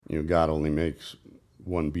God only makes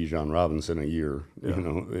one Bijan Robinson a year,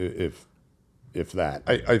 if that.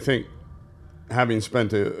 I think having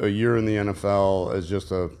spent a year in the NFL as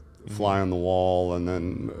just a fly on the wall and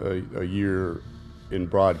then a year in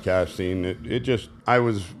broadcasting, I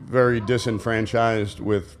was very disenfranchised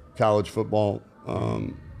with college football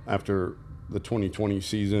after the 2020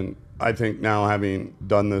 season. I think now, having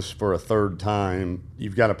done this for a third time,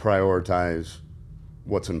 you've got to prioritize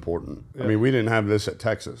what's important. Yeah. I mean, we didn't have this at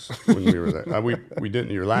Texas when we were there. We didn't.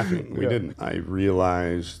 You're laughing. We didn't. I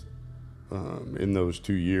realized in those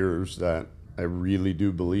 2 years that I really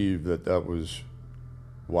do believe that was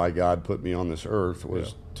why God put me on this earth,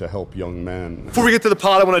 was to help young men. Before we get to the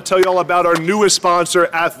pod, I want to tell you all about our newest sponsor,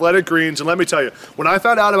 Athletic Greens. And let me tell you, when I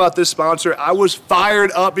found out about this sponsor, I was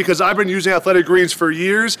fired up because I've been using Athletic Greens for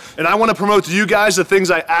years, and I want to promote to you guys the things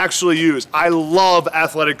I actually use. I love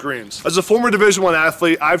Athletic Greens. As a former Division I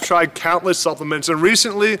athlete, I've tried countless supplements, and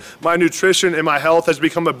recently my nutrition and my health has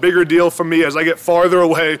become a bigger deal for me as I get farther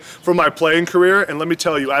away from my playing career. And let me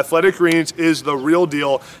tell you, Athletic Greens is the real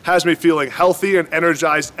deal, has me feeling healthy and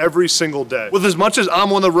energized every single day. With as much as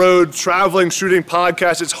I'm on the road, traveling, shooting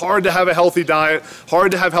podcasts, it's hard to have a healthy diet,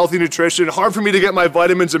 hard to have healthy nutrition, hard for me to get my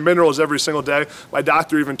vitamins and minerals every single day. My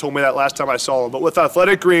doctor even told me that last time I saw him. But with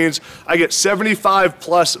Athletic Greens, I get 75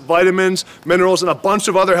 plus vitamins, minerals, and a bunch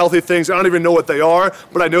of other healthy things. I don't even know what they are,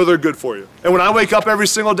 but I know they're good for you. And when I wake up every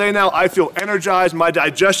single day now, I feel energized, my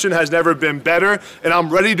digestion has never been better, and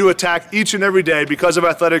I'm ready to attack each and every day because of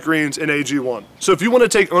Athletic Greens and AG1. So if you want to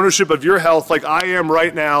take ownership of your health like I am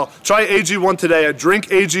right now, try AG1 today at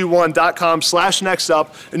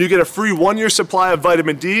drinkag1.com/nextup, and you get a free 1-year supply of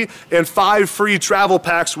vitamin D and 5 free travel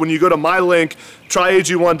packs when you go to my link,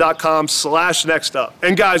 tryag1.com/nextup.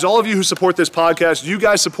 And guys, all of you who support this podcast, you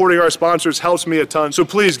guys supporting our sponsors helps me a ton. So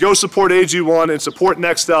please go support AG1 and support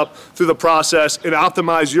Next Up through the process and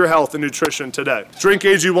optimize your health and nutrition today.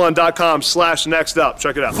 drinkag1.com/nextup.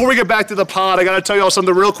 Check it out. Before we get back to the pod, I got to tell you all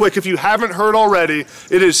something real quick. If you haven't heard already,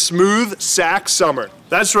 it is Smooth Sack Summer.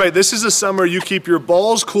 That's right, this is the summer you keep your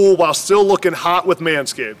balls cool while still looking hot with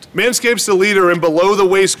Manscaped. Manscaped's the leader in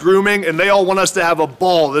below-the-waist grooming, and they all want us to have a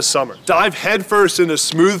ball this summer. Dive headfirst into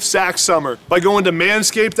Smooth Sack Summer by going to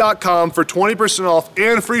manscaped.com for 20% off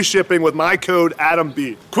and free shipping with my code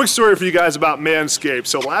ADAMB. Quick story for you guys about Manscaped.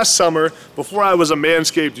 So last summer, before I was a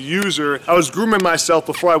Manscaped user, I was grooming myself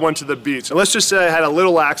before I went to the beach. And let's just say I had a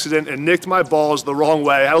little accident and nicked my balls the wrong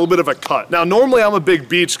way. I had a little bit of a cut. Now, normally I'm a big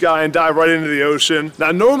beach guy and dive right into the ocean.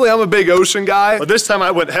 Now, normally I'm a big ocean guy, but this time I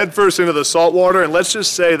went headfirst into the salt water, and let's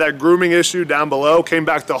just say that grooming issue down below came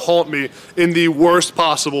back to haunt me in the worst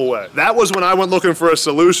possible way. That was when I went looking for a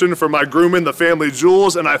solution for my grooming, the family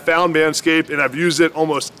jewels, and I found Manscaped, and I've used it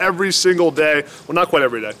almost every single day. Well, not quite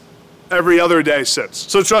every day. Every other day since.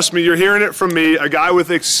 So trust me, you're hearing it from me, a guy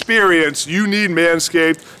with experience. You need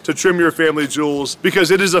Manscaped to trim your family jewels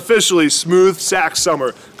because it is officially Smooth Sack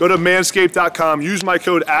Summer. Go to manscaped.com, use my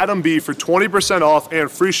code ADAMB for 20% off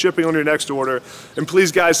and free shipping on your next order. And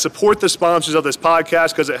please, guys, support the sponsors of this podcast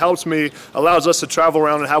because it helps me, allows us to travel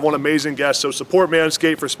around and have one amazing guest. So support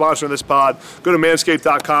Manscaped for sponsoring this pod. Go to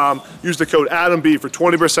manscaped.com, use the code ADAMB for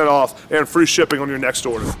 20% off and free shipping on your next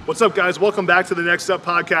order. What's up, guys? Welcome back to the Next Up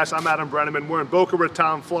podcast. I'm Adam Brenneman. We're in Boca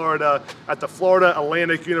Raton, Florida, at the Florida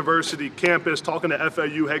Atlantic University campus, talking to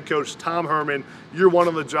FAU head coach Tom Herman. Year one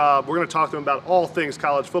on the job. We're going to talk to him about all things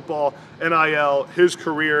college football, NIL, his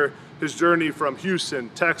career, his journey from Houston,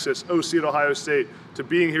 Texas, OC at Ohio State, to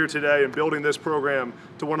being here today and building this program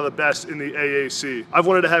to one of the best in the AAC. I've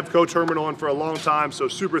wanted to have Coach Herman on for a long time, so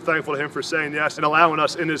super thankful to him for saying yes and allowing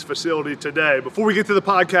us in his facility today. Before we get to the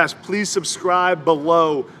podcast, please subscribe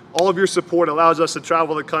below. All of your support allows us to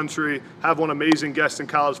travel the country, have one amazing guest in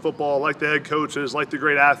college football, like the head coaches, like the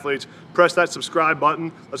great athletes. Press that subscribe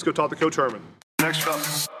button. Let's go talk to Coach Herman. Next up.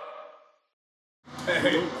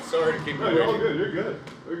 Hey, sorry to keep you waiting. You're all good. You're good.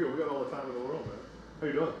 We're good. We got all the time in the world, man. How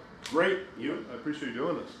you doing? Great. You? I appreciate you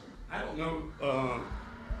doing this. I don't know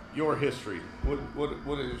your history.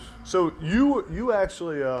 What is? So you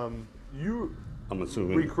actually I'm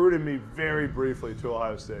assuming recruited me very briefly to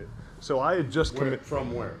Ohio State. So I had just committed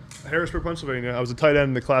from where? Harrisburg, Pennsylvania. I was a tight end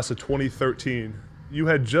in the class of 2013. You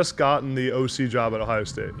had just gotten the OC job at Ohio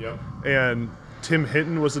State. Yep. And Tim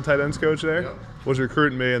Hinton was the tight ends coach there. Yep. Was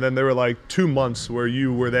recruiting me, and then there were like 2 months where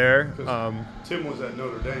you were there. Tim was at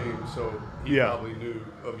Notre Dame, so he probably knew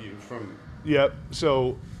of you from. Yep.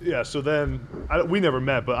 So then we never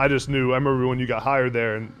met, but I just knew. I remember when you got hired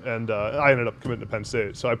there, and I ended up committing to Penn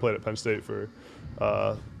State. So I played at Penn State for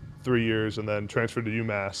 3 years, and then transferred to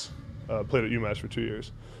UMass. Played at UMass for 2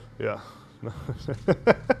 years. Yeah.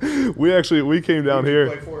 We came down here.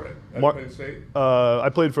 Play for it at Penn State? I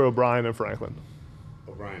played for O'Brien and Franklin.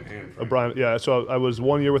 O'Brien and Franklin. O'Brien, yeah. So I was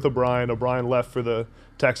 1 year with O'Brien. O'Brien left for the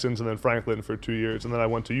Texans, and then Franklin for 2 years, and then I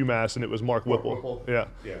went to UMass, and it was Mark Whipple. Yeah.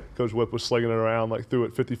 Coach Whip was slinging it around, like threw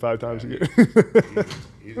it 55 times a year.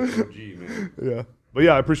 He's an OG, man. Yeah. But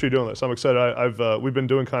yeah, I appreciate doing this. I'm excited. We've been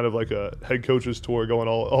doing kind of like a head coaches tour, going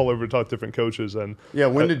all over to talk to different coaches. And yeah,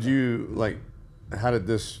 when did you how did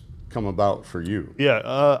this come about for you? Yeah,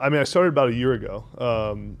 I started about a year ago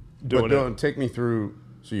doing it. Take me through.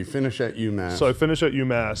 So you finish at UMass. So I finished at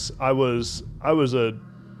UMass. I was a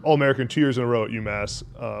All-American 2 years in a row at UMass.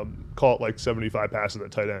 Caught like 75 passes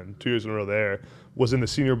at tight end 2 years in a row there. Was in the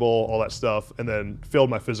Senior Bowl, all that stuff, and then failed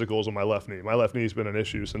my physicals on my left knee. My left knee's been an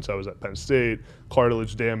issue since I was at Penn State.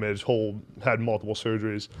 Cartilage damage, had multiple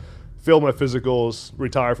surgeries. Failed my physicals,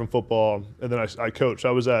 retired from football, and then I coached.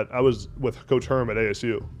 I was with Coach Herm at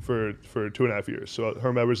ASU for 2.5 years. So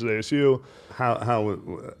Herm Edwards at ASU.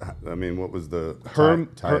 What was the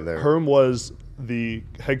tie there? Herm was the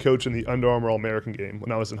head coach in the Under Armour All-American game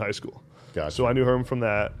when I was in high school. Gotcha. So I knew Herm from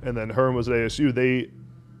that, and then Herm was at ASU.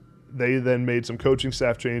 They then made some coaching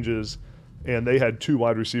staff changes, and they had 2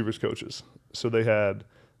 wide receivers coaches. So they had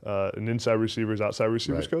an inside receivers, outside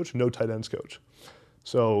receivers coach, no tight ends coach.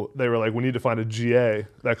 So they were like, we need to find a GA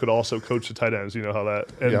that could also coach the tight ends. You know how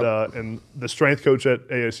that. And and the strength coach at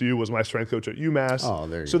ASU was my strength coach at UMass. Oh,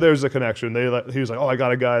 there you so go. There's a connection. He was like, oh, I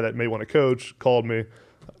got a guy that may want to coach. Called me.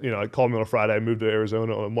 Called me on a Friday. I moved to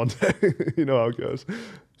Arizona on a Monday. You know how it goes.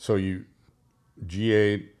 So you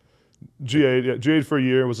GA'd for a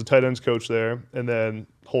year, was a tight ends coach there, and then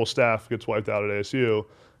whole staff gets wiped out at ASU.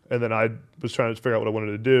 And then I was trying to figure out what I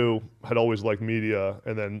wanted to do. Had always liked media,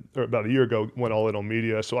 and then about a year ago went all in on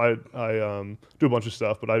media. So I do a bunch of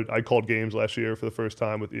stuff, but I called games last year for the first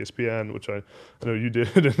time with ESPN, which I know you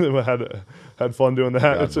did, and had fun doing that.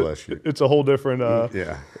 God bless you. It's a whole different.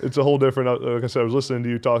 Yeah. It's a whole different. Like I said, I was listening to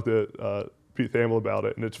you talk to Pete Thamel about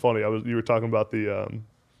it, and it's funny. You were talking about the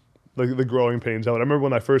growing pains of it. I remember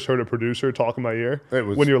when I first heard a producer talk in my ear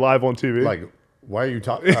when you're live on TV. Like, why are you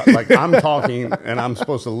talking? Like, I'm talking and I'm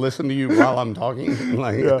supposed to listen to you while I'm talking?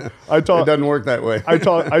 Like, yeah, it doesn't work that way. I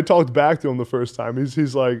talked back to him the first time.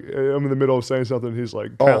 He's like, I'm in the middle of saying something. He's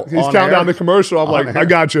like, he's counting down the commercial. I'm like, I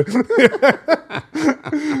got you.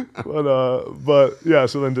 But yeah,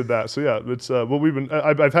 so then did that. So yeah, it's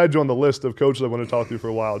I've had you on the list of coaches I want to talk to you for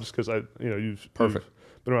a while, just because you've been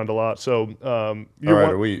around a lot. So all right,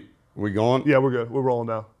 are we going? Yeah, we're good. We're rolling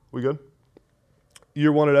now. We good?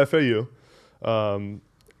 Year 1 at FAU.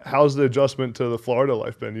 How's the adjustment to the Florida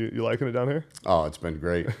life been? You liking it down here? Oh, it's been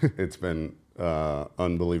great. It's been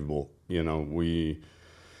unbelievable. When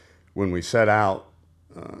we set out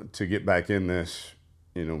to get back in this,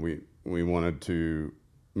 we wanted to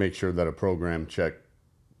make sure that a program checked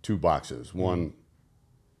 2 boxes. One,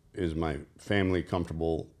 is my family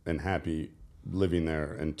comfortable and happy living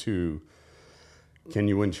there? And 2, can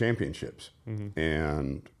you win championships? Mm-hmm.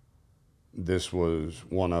 And this was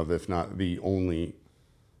one of, if not the only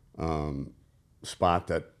spot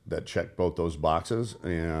that checked both those boxes.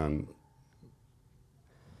 And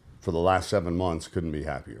for the last 7 months, couldn't be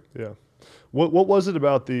happier. Yeah. What was it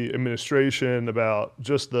about the administration, about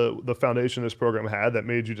just the foundation this program had, that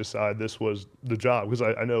made you decide this was the job? Because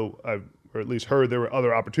I know or at least heard there were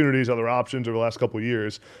other opportunities, other options over the last couple of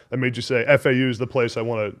years that made you say FAU is the place I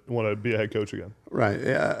want to be a head coach again. Right.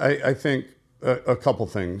 Yeah. I think a couple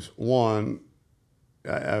things. One,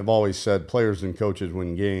 I've always said players and coaches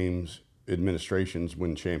win games, administrations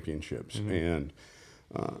win championships. Mm-hmm. And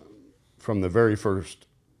from the very first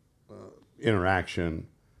interaction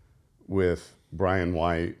with Brian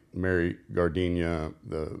White, Mary Gardenia,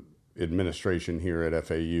 the administration here at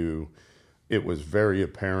FAU, it was very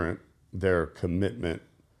apparent their commitment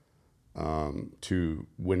to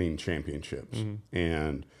winning championships. Mm-hmm.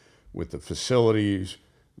 And with the facilities,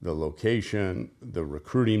 the location, the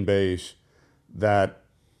recruiting base, you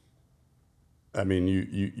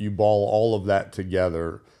ball all of that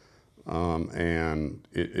together, and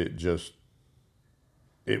it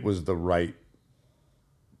was the right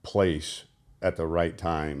place at the right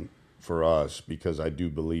time for us, because I do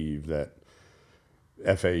believe that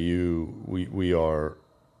FAU, we are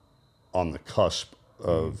on the cusp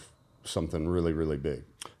of something really, really big.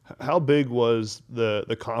 How big was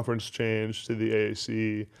the conference change to the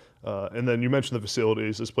AAC? And then you mentioned the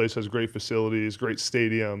facilities. This place has great facilities, great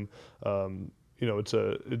stadium.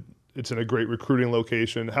 It's in a great recruiting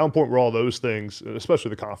location. How important were all those things, especially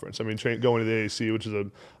the conference? I mean, going to the AAC, which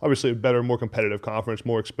is obviously a better, more competitive conference,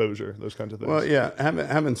 more exposure, those kinds of things. Well, yeah,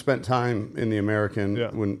 having spent time in the American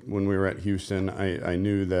when we were at Houston, I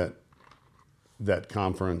knew that that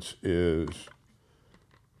conference is,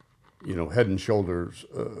 head and shoulders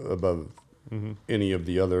above any of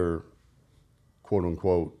the other quote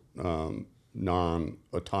unquote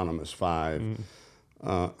non-autonomous five.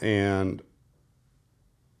 And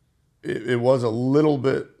it was a little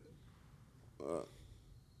bit,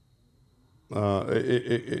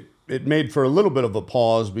 it made for a little bit of a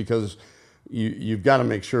pause because you've got to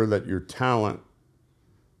make sure that your talent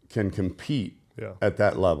can compete at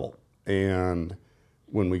that level. And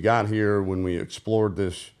when we got here, when we explored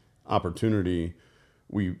this opportunity,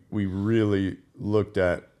 we really looked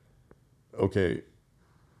at, okay,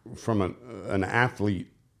 from an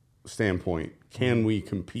athlete standpoint, can we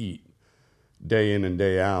compete day in and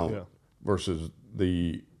day out versus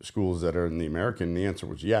the schools that are in the American? The answer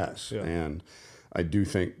was yes. And I do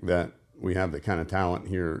think that we have the kind of talent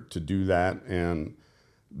here to do that, and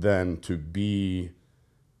then to be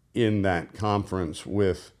in that conference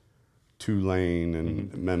with Tulane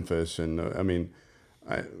and Memphis. And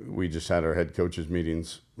we just had our head coaches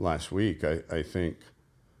meetings last week. I think,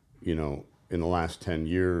 in the last 10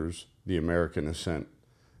 years, the American has sent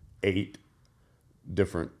 8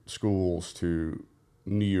 different schools to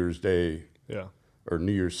New Year's Day or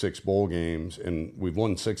New Year's 6 bowl games, and we've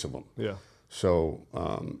won 6 of them. So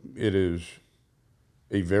it is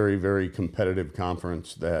a very, very competitive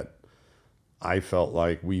conference that we felt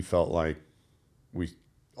like we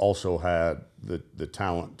also had the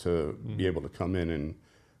talent to be able to come in and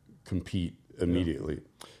compete immediately.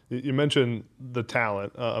 You mentioned the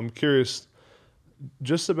talent. I'm curious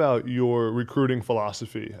just about your recruiting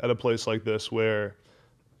philosophy at a place like this where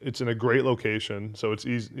it's in a great location. So it's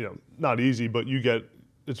easy, not easy, but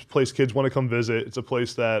it's a place kids want to come visit. It's a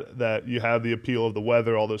place that you have the appeal of the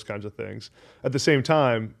weather, all those kinds of things. At the same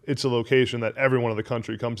time, it's a location that everyone in the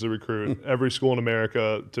country comes to recruit. Every school in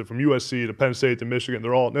America, from USC to Penn State to Michigan,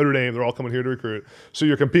 Notre Dame, they're all coming here to recruit. So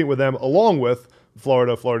you're competing with them along with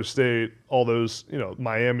Florida, Florida State, all those,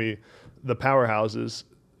 Miami, the powerhouses.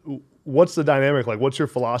 What's the dynamic like? What's your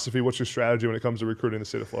philosophy? What's your strategy when it comes to recruiting the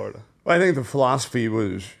state of Florida? Well, I think the philosophy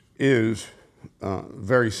is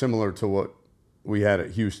very similar to what we had at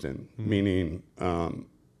Houston, meaning are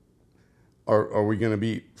we going to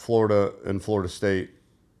beat Florida and Florida State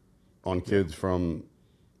on kids from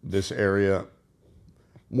this area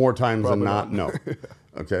more times than not? No.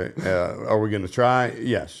 Okay. Are we going to try?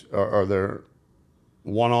 Yes. Are there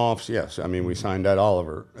one-offs? Yes. We signed Ed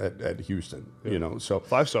Oliver at Houston, so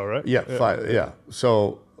 5-star, right? Yeah. 5. Yeah.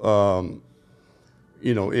 So,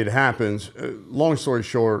 it happens. Long story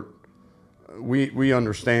short, we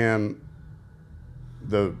understand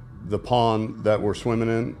the pond that we're swimming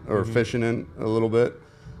in or fishing in a little bit.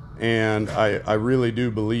 And I really do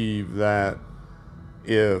believe that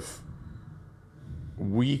if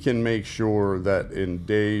we can make sure that in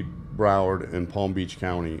Dade, Broward, and Palm Beach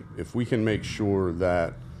County, if we can make sure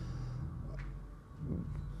that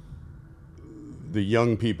the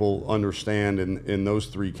young people understand in those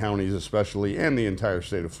 3 counties especially, and the entire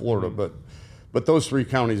state of Florida, but those 3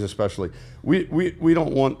 counties especially, we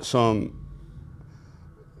don't want some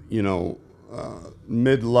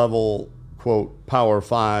mid-level, quote, Power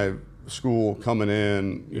 5 school coming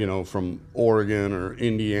in, from Oregon or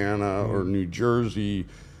Indiana or New Jersey,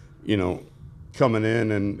 coming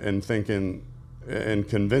in and thinking and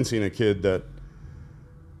convincing a kid that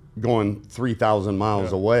going 3,000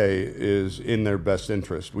 miles away is in their best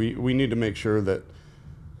interest. We need to make sure that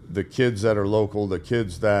the kids that are local, the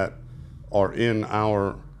kids that are in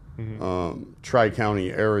our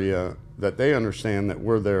Tri-County area, that they understand that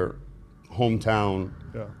we're their hometown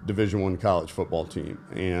Division I college football team,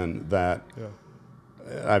 and that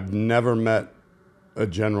I've never met a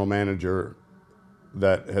general manager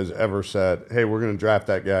that has ever said, "Hey, we're going to draft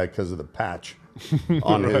that guy because of the patch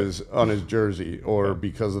on his jersey or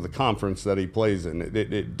because of the conference that he plays in."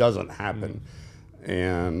 It doesn't happen,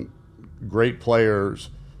 and great players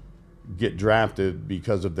get drafted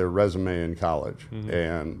because of their resume in college,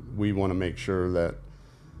 and we want to make sure that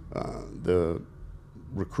the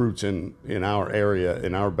recruits in our area,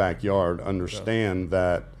 in our backyard, understand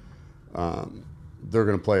that they're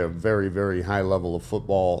going to play a very, very high level of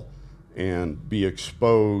football and be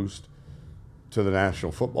exposed to the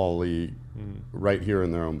National Football League right here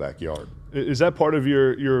in their own backyard. Is that part of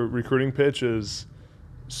your recruiting pitch, is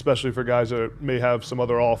especially for guys that may have some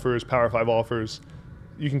other offers, Power 5 offers,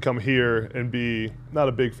 you can come here and be not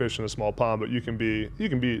a big fish in a small pond, but you can be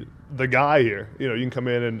the guy here. You can come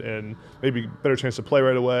in and maybe better chance to play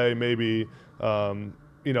right away. Maybe don't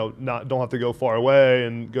have to go far away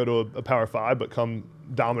and go to a Power 5, but come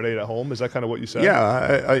dominate at home. Is that kind of what you said?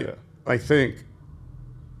 Yeah, I think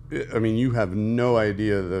I mean, you have no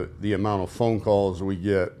idea the amount of phone calls we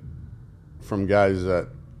get from guys that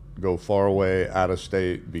go far away, out of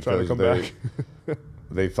state, because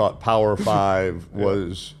they thought Power 5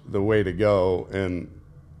 was the way to go, and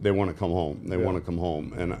they want to come home. They want to come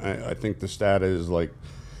home. And I think the stat is like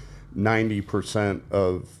 90%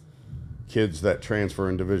 of kids that transfer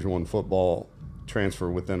in Division I football transfer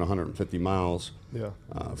within 150 miles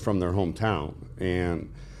from their hometown.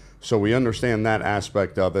 And so we understand that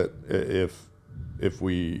aspect of it. If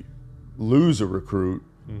we lose a recruit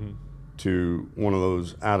to one of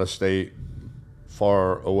those out-of-state,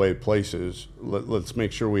 far-away places, let's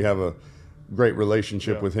make sure we have a great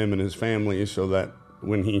relationship with him and his family, so that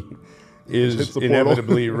when he is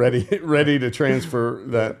inevitably ready to transfer,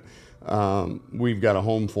 that we've got a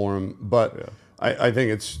home for him. But I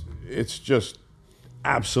think it's just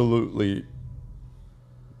absolutely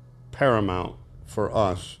paramount for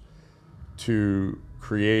us to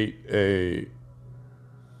create a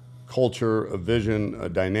culture, a vision, a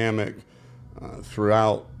dynamic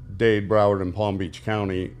throughout Dade, Broward, and Palm Beach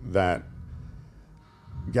County that,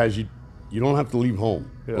 guys, you don't have to leave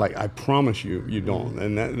home. Like, I promise you don't.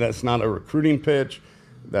 And that's not a recruiting pitch.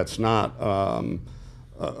 That's not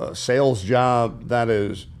a sales job. That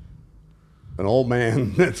is an old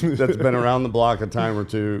man that's been around the block a time or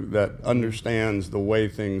two, that understands the way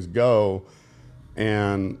things go,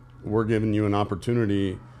 and we're giving you an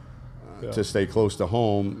opportunity to stay close to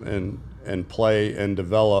home and play and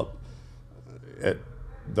develop at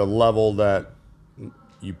the level that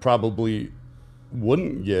you probably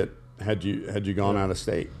wouldn't get had you gone out of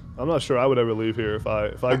state. I'm not sure I would ever leave here if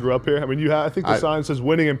I grew up here. I mean, I think the sign says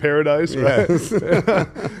 "winning in paradise," right? Yes.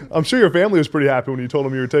 I'm sure your family was pretty happy when you told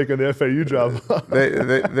them you were taking the FAU job.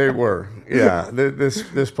 they were, yeah.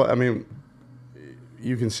 I mean,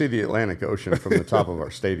 you can see the Atlantic Ocean from the top of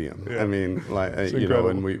our stadium. I mean, like, you know,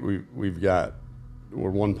 and we're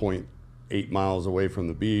 1.8 miles away from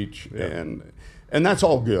the beach, and that's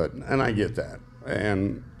all good, and I get that,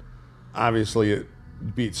 and obviously it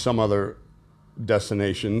beats some other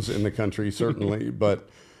destinations in the country, certainly, but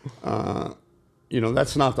you know,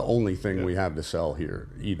 that's not the only thing we have to sell here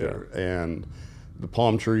either. And the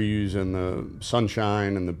palm trees and the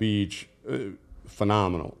sunshine and the beach,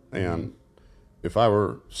 phenomenal. And if I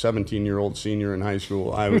were 17-year-old senior in high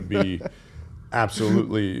school, I would be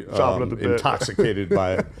absolutely intoxicated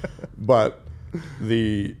by it. But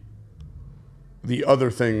the other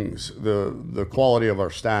things, the quality of our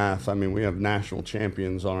staff, I mean, we have national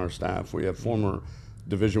champions on our staff. We have former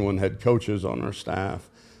Division I head coaches on our staff.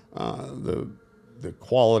 The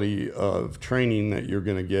quality of training that you're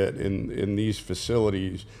going to get in these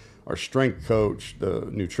facilities, our strength coach, the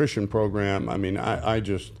nutrition program. I mean,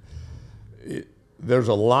 there's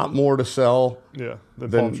a lot more to sell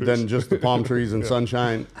than just the palm trees and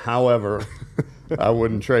sunshine. However, I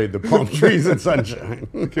wouldn't trade the palm trees and sunshine.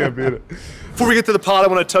 Can't beat it. Before we get to the pod, I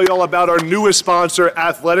want to tell you all about our newest sponsor,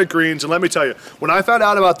 Athletic Greens. And let me tell you, when I found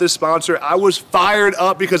out about this sponsor, I was fired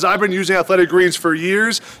up because I've been using Athletic Greens for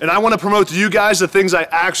years, and I want to promote to you guys the things I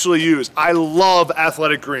actually use. I love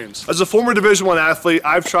Athletic Greens. As a former Division I athlete,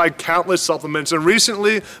 I've tried countless supplements, and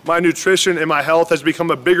recently my nutrition and my health has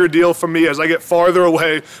become a bigger deal for me as I get farther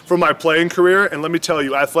away from my playing career. And let me tell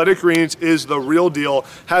you, Athletic Greens is the real deal.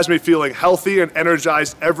 Has me feeling healthy and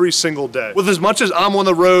energized every single day. With as much as I'm on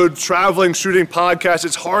the road, traveling, shooting podcasts,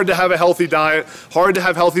 it's hard to have a healthy diet, hard to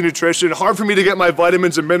have healthy nutrition, hard for me to get my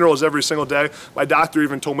vitamins and minerals every single day. My doctor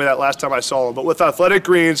even told me that last time I saw him. But with Athletic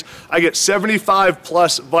Greens, I get 75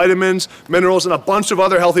 plus vitamins, minerals, and a bunch of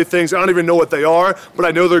other healthy things. I don't even know what they are, but I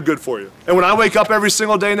know they're good for you. And when I wake up every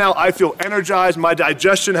single day now, I feel energized, my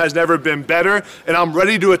digestion has never been better, and I'm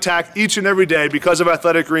ready to attack each and every day because of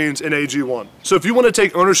Athletic Greens and AG1. So if you want to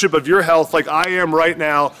take ownership of your health like I am right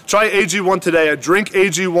now, try AG1 today at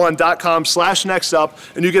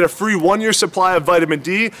drinkag1.com/nextup, and you get a free 1-year supply of vitamin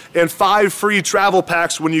D and 5 free travel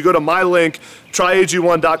packs when you go to my link,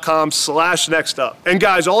 tryag1.com/nextup. And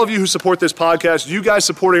guys, all of you who support this podcast, you guys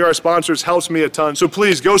supporting our sponsors helps me a ton. So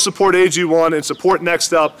please go support AG1 and support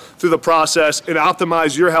Next Up through the process and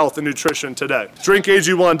optimize your health and nutrition today.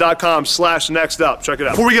 drinkag1.com/nextup. Check it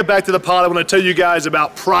out. Before we get back to the pod, I want to tell you guys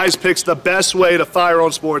about Prize Picks, the best way to fire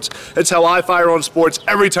on sports. It's how I fire on sports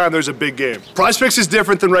every time there's a big game. Prize Picks is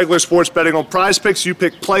different than regular sports betting. On Prize Picks, you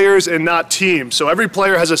pick players and not teams. So every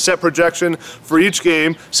player has a set projection for each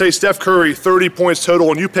game. Say Steph Curry, 30 points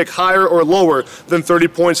total, and you pick higher or lower than 30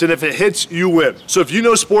 points, and if it hits, you win. So if you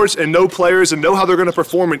know sports and know players and know how they're going to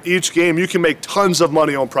perform in each game, you can make tons of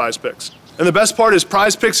money on Prize Picks. And the best part is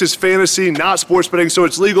Prize Picks is fantasy, not sports betting, so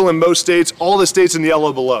it's legal in most states, all the states in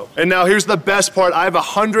yellow below. And now here's the best part. I have a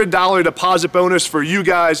 $100 deposit bonus for you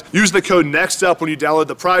guys. Use the code NEXTUP when you download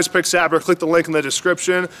the Prize Picks app or click the link in the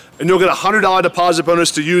description, and you'll get a $100 deposit bonus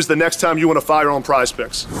to use the next time you want to fire on Prize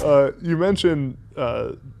Picks. You mentioned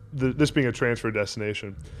this being a transfer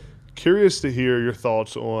destination. Curious to hear your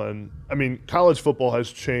thoughts on, I mean, college football has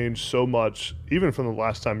changed so much, even from the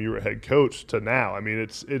last time you were head coach to now. I mean,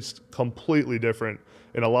 it's completely different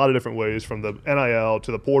in a lot of different ways, from the NIL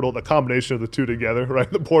to the portal, the combination of the two together, right?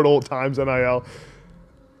 The portal times NIL.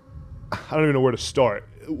 I don't even know where to start.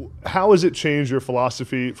 How has it changed your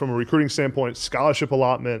philosophy from a recruiting standpoint, scholarship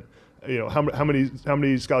allotment, how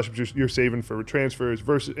many scholarships you're saving for transfers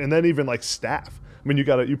versus, and then even like staff? I mean,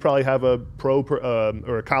 you probably have a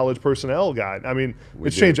or a college personnel guy. I mean,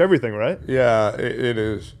 it's changed everything, right? Yeah, it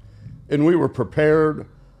is, and we were prepared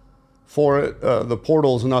for it. The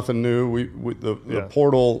portal is nothing new. The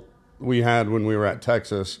portal we had when we were at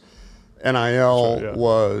Texas, NIL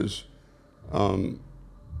was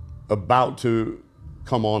about to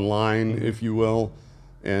come online, if you will,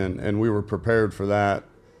 and we were prepared for that.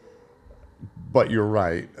 But you're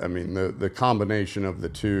right. I mean, the combination of the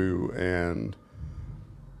two, and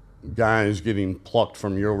guys getting plucked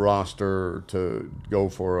from your roster to go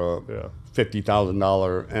for a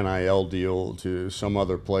 $50,000 NIL deal to some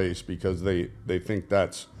other place because they think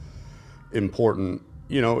that's important.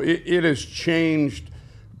 It has changed.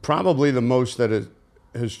 Probably the most that it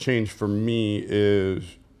has changed for me is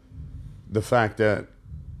the fact that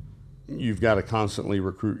you've got to constantly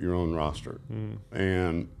recruit your own roster.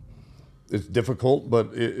 And it's difficult,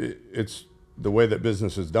 but it's the way that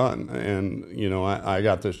business is done. And, I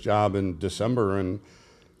got this job in December and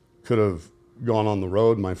could have gone on the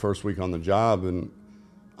road my first week on the job, and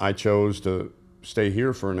I chose to stay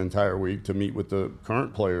here for an entire week to meet with the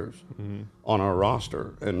current players on our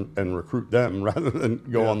roster and recruit them rather than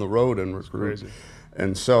go on the road and recruit.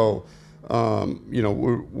 And so,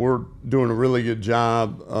 we're doing a really good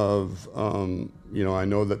job of, I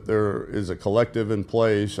know that there is a collective in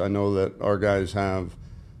place. I know that our guys have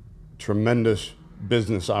tremendous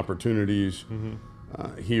business opportunities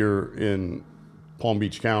here in Palm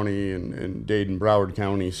Beach County and Dade and Broward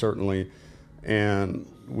County, certainly,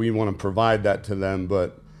 and we want to provide that to them.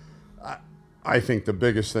 But I think the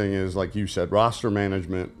biggest thing is, like you said, roster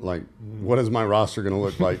management. Like, what is my roster going to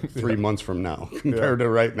look like 3 months from now compared to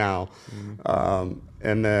right now?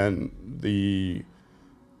 And then the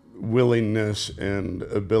willingness and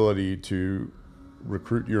ability to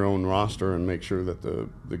recruit your own roster and make sure that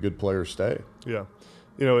the good players stay. Yeah.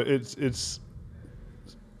 It's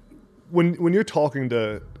when you're talking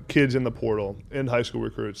to kids in the portal and high school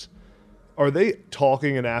recruits, are they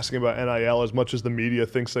talking and asking about NIL as much as the media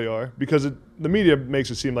thinks they are? Because the media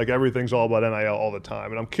makes it seem like everything's all about NIL all the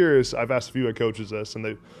time. And I'm curious, I've asked a few head coaches this, and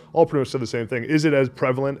they all pretty much said the same thing. Is it as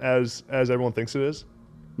prevalent as everyone thinks it is?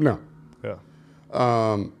 No. Yeah.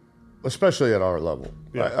 Especially at our level.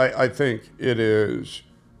 Yeah. I think it is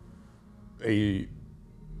a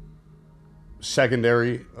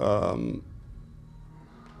secondary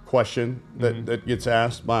question that gets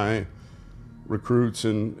asked by recruits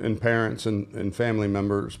and parents and family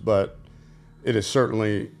members, but it is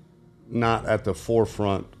certainly not at the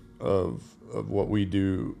forefront of what we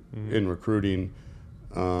do in recruiting.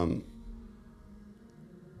 I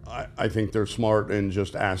think they're smart in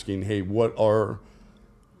just asking, hey, what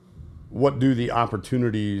do the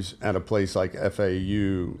opportunities at a place like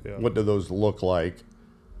FAU, what do those look like?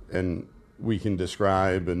 And we can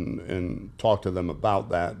describe and talk to them about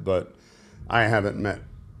that. But I haven't met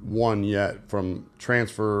one yet from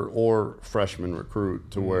transfer or freshman recruit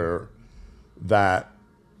to where that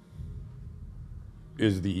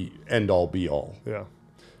is the end-all be-all. Yeah.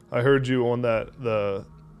 I heard you on the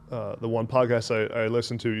one podcast I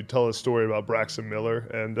listened to, you tell a story about Braxton Miller,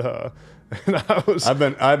 and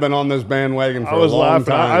I've been on this bandwagon for a long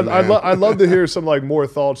time. I'd love to hear some more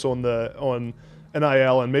thoughts on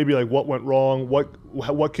NIL and maybe what went wrong,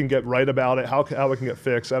 what can get right about it, how it can get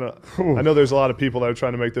fixed. I know there's a lot of people that are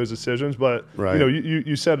trying to make those decisions, but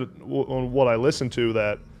you said on what I listened to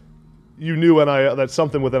that you knew NIL, that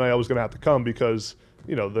something with NIL was going to have to come because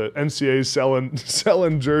the NCAA's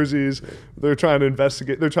selling jerseys. They're trying to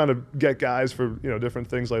investigate. They're trying to get guys for different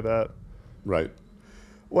things like that. Right.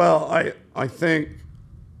 Well, I think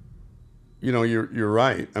you're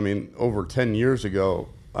right. I mean, over 10 years ago,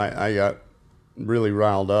 I got really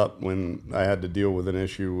riled up when I had to deal with an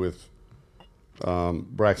issue with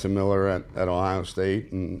Braxton Miller at Ohio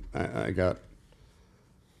State, and I got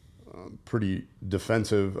pretty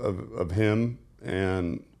defensive of him.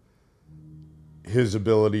 And his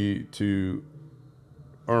ability to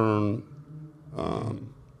earn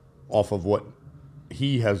off of what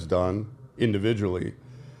he has done individually.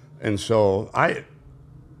 And so I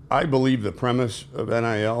believe the premise of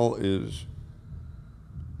NIL is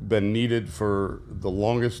been needed for the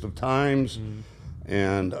longest of times.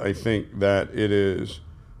 And I think that it is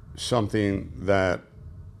something that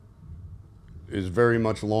is very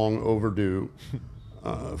much long overdue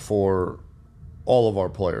for all of our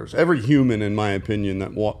players. Every human, in my opinion,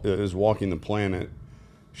 that is walking the planet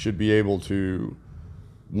should be able to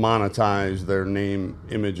monetize their name,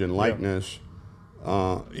 image, and likeness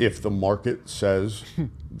if the market says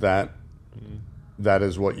that that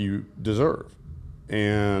is what you deserve.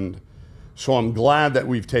 And so I'm glad that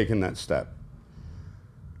we've taken that step.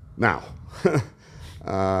 Now,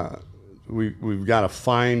 we've got to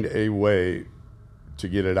find a way to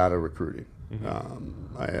get it out of recruiting.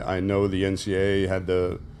 I know the NCAA had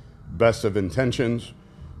the best of intentions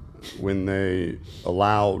when they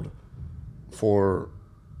allowed for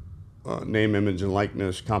name, image, and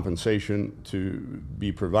likeness compensation to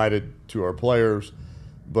be provided to our players.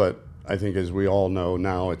 But I think, as we all know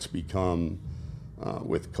now, it's become,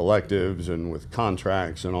 with collectives and with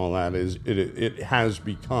contracts and all that, it has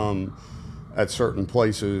become, at certain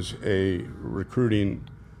places, a recruiting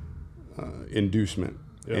inducement.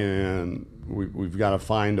 Yeah. And we've got to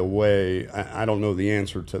find a way. I don't know the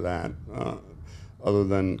answer to that, other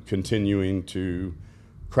than continuing to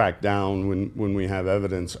crack down when we have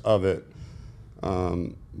evidence of it.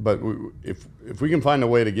 But if we can find a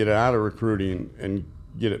way to get it out of recruiting and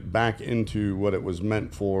get it back into what it was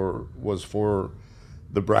meant for, was for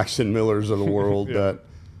the Braxton Millers of the world, yeah. That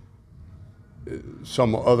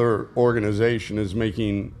some other organization is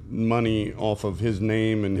making money off of his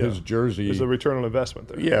name and his jersey. There's a return on investment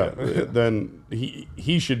there. Yeah, then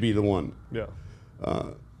he should be the one. Yeah.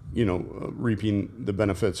 Reaping the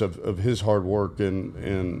benefits of his hard work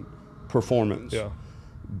and performance. Yeah.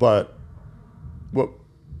 But what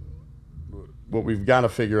we've got to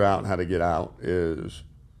figure out how to get out is,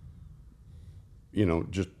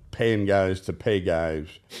 just paying guys to pay guys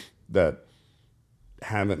that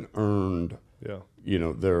haven't earned,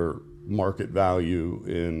 their market value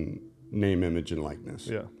in name, image, and likeness.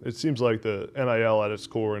 Yeah, it seems like the NIL at its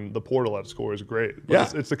core and the portal at its core is great.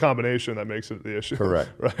 But it's the combination that makes it the issue.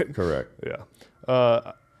 Correct. Right? Correct.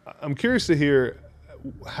 Yeah. I'm curious to hear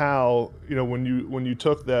how, when you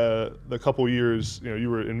took the couple years, you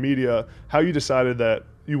were in media, how you decided that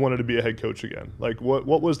you wanted to be a head coach again. Like, what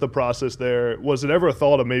was the process there? Was it ever a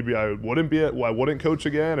thought of maybe I wouldn't coach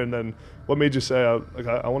again? And then what made you say,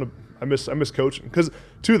 I miss coaching? Because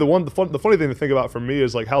too, the funny thing to think about for me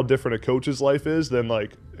is like how different a coach's life is than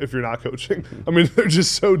like if you're not coaching. I mean, they're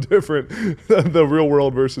just so different, the real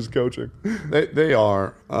world versus coaching. They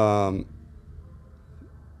are.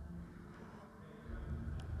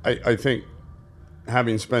 I think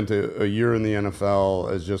having spent a year in the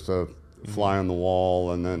NFL as just a fly on the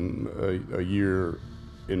wall, and then a year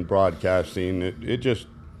in broadcasting, it just,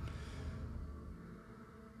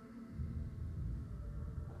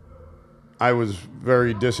 I was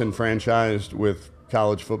very disenfranchised with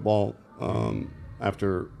college football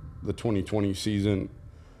after the 2020 season,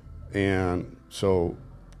 and so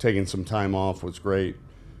taking some time off was great,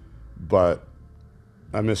 but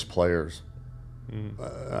I miss players.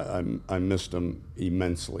 I missed them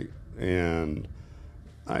immensely, and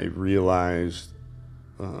I realized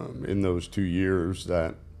in those 2 years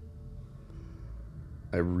that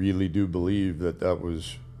I really do believe that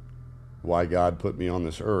was why God put me on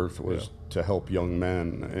this earth, was to help young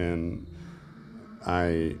men, and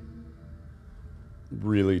I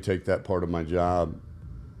really take that part of my job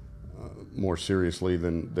more seriously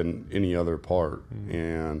than any other part.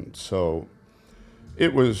 And so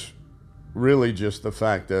it was really just the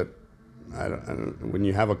fact that when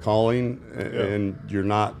you have a calling and you're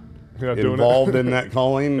not involved in that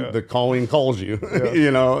calling, the calling calls you,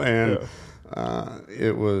 and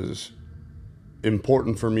it was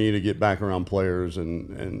important for me to get back around players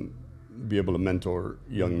and be able to mentor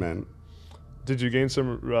young men. Did you gain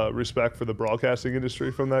some respect for the broadcasting industry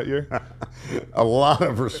from that year? A lot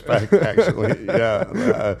of respect, actually.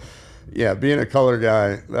 Yeah, being a color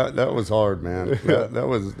guy, that was hard, man.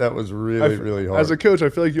 That was really hard. As a coach, I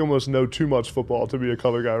feel like you almost know too much football to be a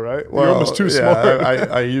color guy, right? Well, you're almost too smart.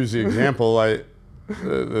 I use the example.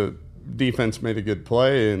 The defense made a good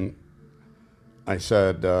play, and I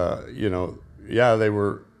said, they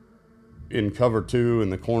were in cover 2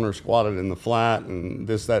 and the corner squatted in the flat and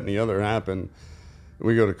this, that, and the other happened.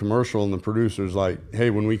 We go to commercial and the producer's like, hey,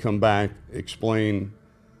 when we come back, explain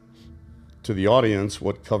to the audience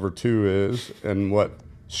what cover 2 is and what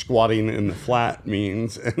squatting in the flat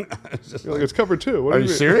means. And I was just It's cover 2. What are do you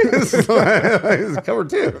mean? serious? It's cover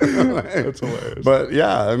 2. That's hilarious. But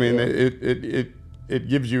yeah, I mean, it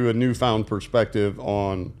gives you a newfound perspective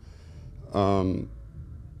on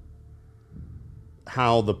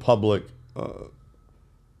how the public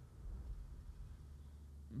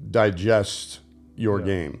digests your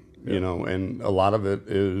game, you know, and a lot of it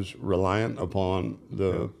is reliant upon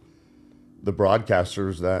the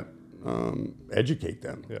broadcasters that educate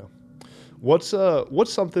them. Yeah. What's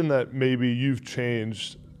something that maybe you've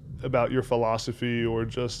changed about your philosophy, or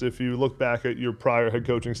just if you look back at your prior head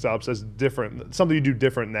coaching stops as different, something you do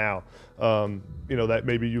different now, you know, that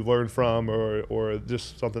maybe you learned from, or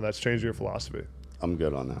just something that's changed your philosophy? I'm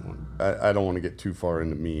good on that one. I don't want to get too far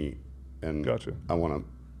into me, and Gotcha. I want to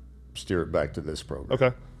steer it back to this program.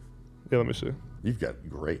 Okay. Yeah, let me see. You've got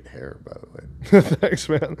great hair, by the way. Thanks,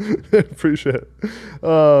 man. Appreciate it.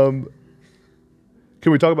 Can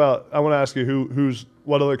we talk about, I want to ask you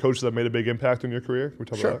what other coaches have made a big impact on your career? Can we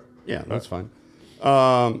talk about that? Yeah, that's fine.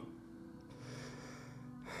 I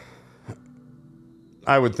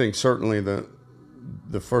would think certainly the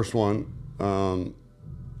first one,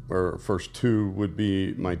 or first two, would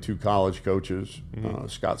be my two college coaches,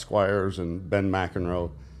 Scott Squires and Ben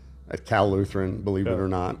McEnroe at Cal Lutheran, believe it or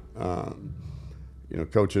not. You know,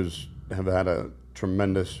 coaches have had a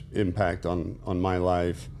tremendous impact on my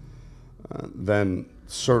life. Then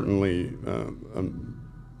certainly a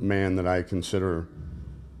man that I consider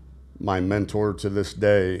my mentor to this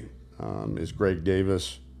day is Greg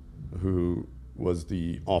Davis, who was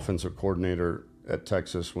the offensive coordinator at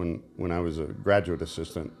Texas when I was a graduate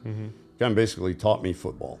assistant. Kind of basically taught me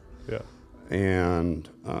football. Yeah. And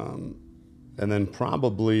then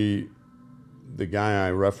probably the guy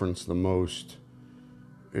I reference the most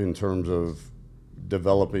in terms of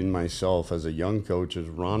developing myself as a young coach is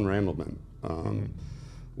Ron Randleman.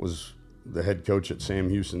 Was the head coach at Sam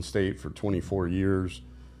Houston State for 24 years.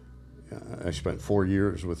 I spent 4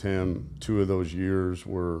 years with him. 2 of those years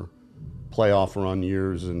were playoff run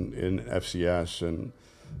years in FCS, and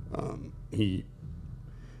he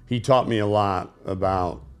taught me a lot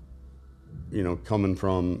about, you know, coming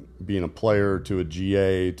from being a player to a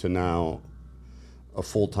GA to now a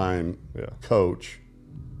full-time coach.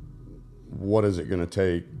 What is it going to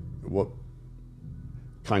take? What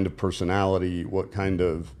kind of personality? What kind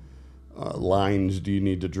of lines do you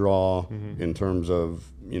need to draw in terms of,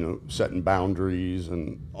 you know, setting boundaries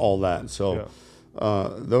and all that? So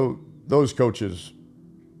those coaches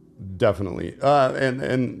definitely,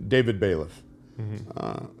 and David Bailiff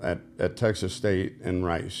at Texas State and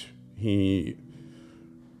Rice. He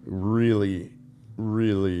really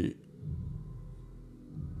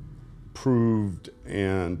proved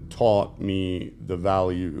and taught me the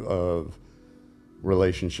value of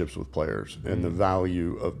relationships with players and the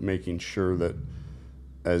value of making sure that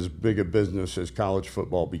as big a business as college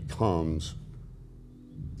football becomes,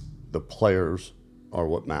 the players are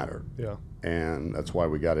what matter. Yeah. And that's why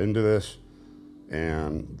we got into this,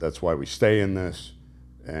 and that's why we stay in this,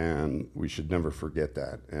 and we should never forget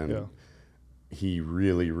that. And he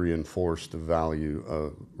really reinforced the value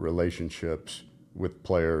of relationships with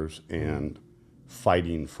players and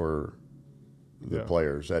fighting for the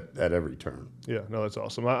players at every turn. Yeah, no, that's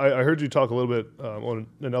awesome. I heard you talk a little bit on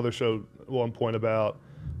another show at one point about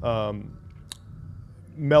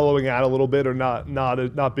mellowing out a little bit, or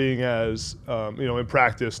not being as you know, in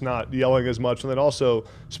practice, not yelling as much, and then also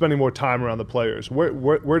spending more time around the players.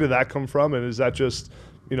 Where did that come from, and is that just,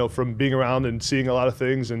 you know, from being around and seeing a lot of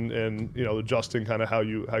things and you know, adjusting kind of how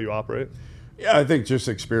you operate? Yeah, I think just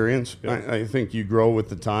experience. I think you grow with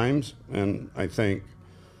the times, and I think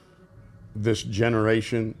this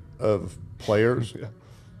generation of players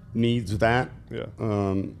needs that.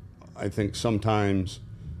 I think sometimes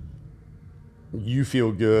you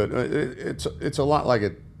feel good. It's a lot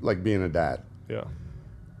like being a dad. Yeah.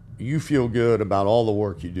 You feel good about all the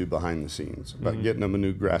work you do behind the scenes, about getting them a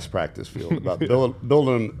new grass practice field, about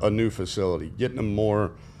building a new facility, getting them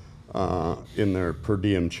more in their per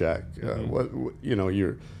diem check. You know,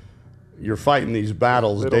 you're fighting these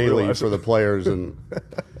battles daily for the players, and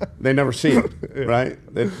they never see it, right?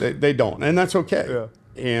 They don't, and that's okay. Yeah.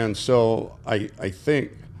 And so I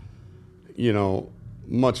think, you know,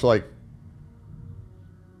 much like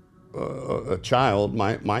a child,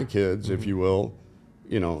 my kids, if you will,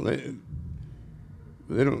 you know,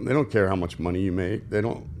 they don't care how much money you make. They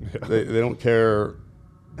don't care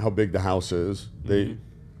how big the house is. They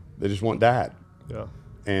just want dad. Yeah.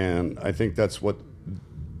 And I think that's what,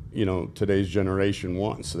 you know, today's generation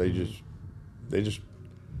wants. They just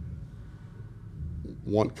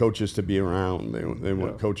want coaches to be around. They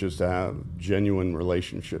want coaches to have genuine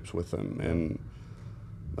relationships with them, and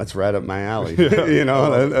that's right up my alley.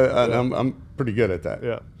 I'm pretty good at that.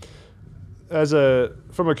 Yeah.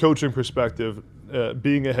 From a coaching perspective,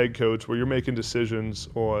 being a head coach where you're making decisions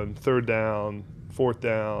on third down, fourth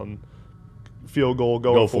down, field goal,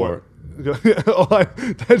 go for it.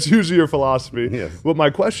 That's usually your philosophy. Yes. But my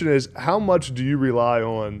question is, how much do you rely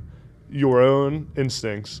on your own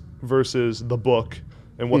instincts versus the book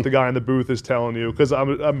and what the guy in the booth is telling you? Because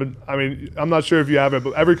I'm not sure if you have it,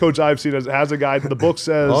 but every coach I've seen has a guy. The book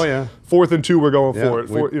says, 4th and 2, we're going for it.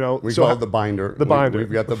 We call it the binder. The binder.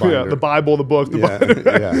 We've got the binder. Yeah, the Bible, the book. The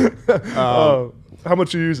binder. How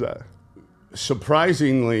much do you use that?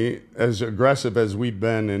 Surprisingly, as aggressive as we've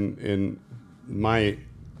been in my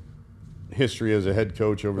history as a head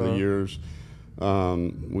coach over the years,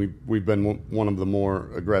 we've been one of the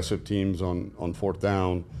more aggressive teams on 4th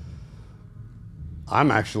down.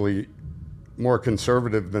 I'm actually more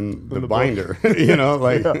conservative than the binder,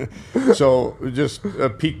 So just a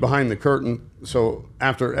peek behind the curtain. So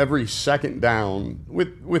after every second down,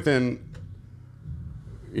 within,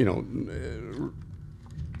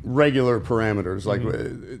 regular parameters, like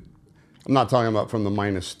I'm not talking about from the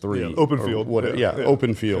 -3. Open field.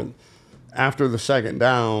 Open field. After the second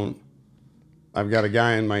down, I've got a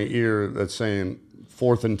guy in my ear that's saying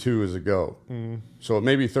 4th and 2 is a go. So it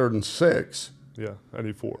may be 3rd and 6. Yeah, I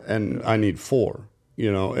need 4. And I need 4,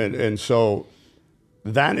 and so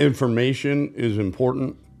that information is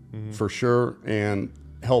important for sure and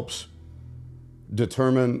helps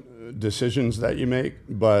determine decisions that you make.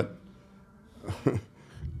 But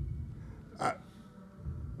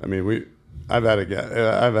I've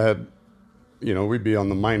had, we'd be on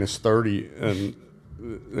the -30 and,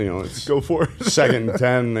 it's go for it. 2nd and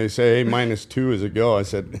 10. They say, hey, -2 is a go. I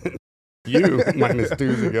said, you -2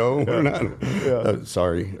 is a go. We're not.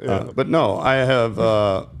 Sorry. But no, I have,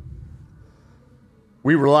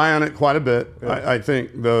 we rely on it quite a bit. I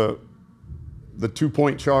think the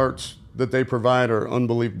 2-point charts that they provide are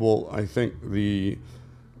unbelievable. I think the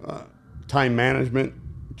time management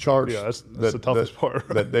charts that's the toughest part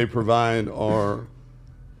that they provide are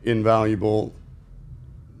invaluable.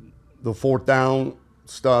 The 4th down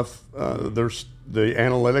stuff, the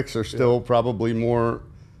analytics are still probably more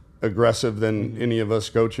aggressive than any of us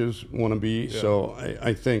coaches want to be. So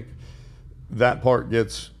I think that part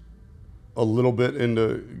gets a little bit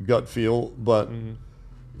into gut feel, but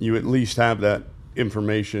you at least have that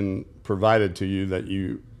information provided to you that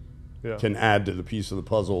you can add to the piece of the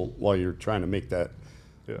puzzle while you're trying to make that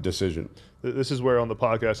decision. This is where on the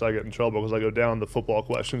podcast I get in trouble because I go down the football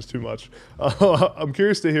questions too much. I'm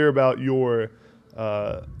curious to hear about your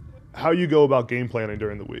how you go about game planning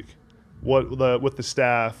during the week. With the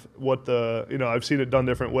staff, I've seen it done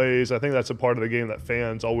different ways. I think that's a part of the game that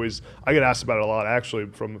fans always, I get asked about it a lot actually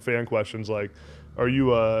from fan questions like, are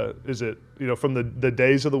you, is it, from the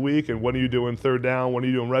days of the week and when are you doing third down, when are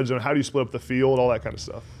you doing red zone, how do you split up the field, all that kind of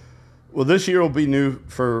stuff? Well, this year will be new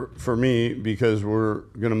for me because we're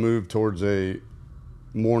going to move towards a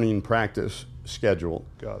morning practice schedule.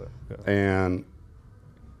 Got it. Yeah. And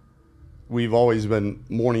we've always been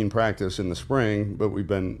morning practice in the spring, but we've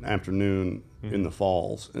been afternoon in the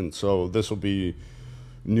falls. And so this will be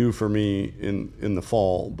new for me in the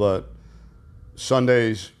fall. But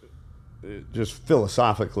Sundays, just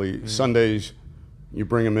philosophically, Sundays, you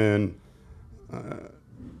bring them in,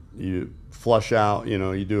 you flush out,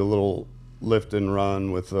 you do a little lift and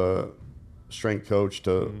run with a strength coach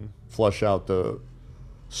to flush out the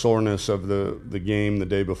soreness of the game the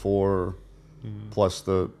day before, plus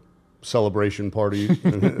the celebration party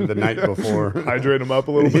the night before. Hydrate them up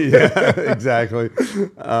a little bit. Yeah, exactly.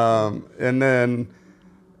 And then,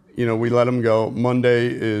 we let them go. Monday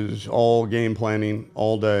is all game planning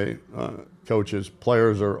all day. Coaches,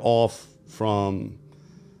 players are off from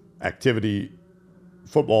activity,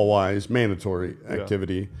 football-wise, mandatory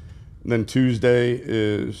activity. And then Tuesday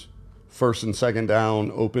is 1st and 2nd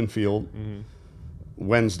down, open field.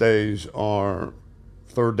 Wednesdays are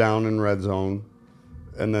 3rd down and red zone.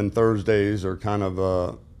 And then Thursdays are kind of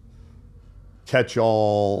a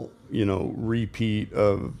catch-all, repeat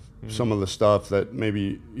of some of the stuff that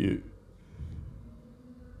maybe you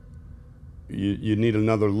need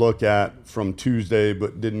another look at from Tuesday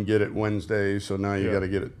but didn't get it Wednesday, so now you got to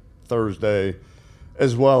get it Thursday,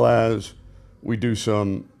 as well as we do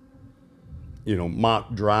some,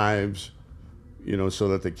 mock drives, so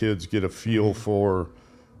that the kids get a feel for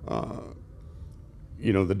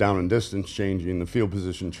the down and distance changing, the field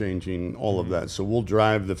position changing, all of that. So we'll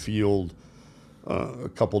drive the field a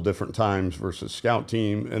couple different times versus scout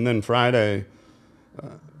team. And then Friday,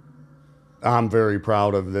 I'm very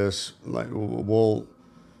proud of this. Like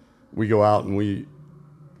we go out and we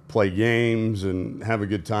play games and have a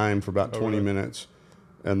good time for about 20 minutes.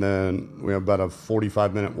 And then we have about a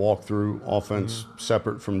 45-minute walkthrough, offense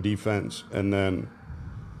separate from defense. And then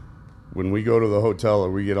when we go to the hotel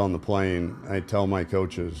or we get on the plane, I tell my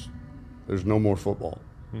coaches, there's no more football.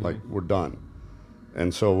 Like, we're done.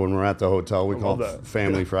 And so when we're at the hotel, we call it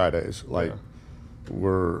Family Fridays. Like,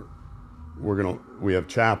 we have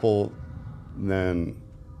chapel, then,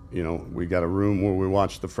 you know, we got a room where we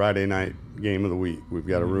watch the Friday night game of the week. We've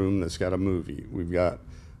got a room that's got a movie. We've got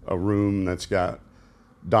a room that's got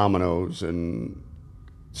dominoes and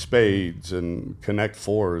spades, and Connect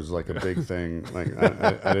Four is like a big thing. Like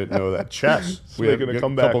I didn't know that. Chess. We had a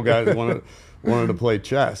couple guys wanted to play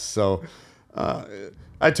chess. So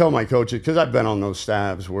I tell my coaches, because I've been on those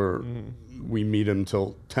staffs where we meet them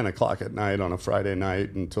till 10 o'clock at night on a Friday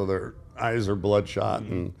night until their eyes are bloodshot,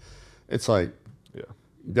 and it's like,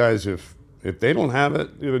 guys, if they don't have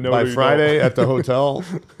it by Friday at the hotel,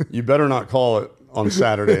 you better not call it on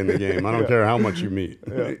Saturday in the game. I don't care how much you meet.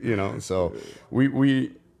 You know, so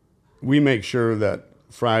we make sure that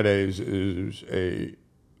Fridays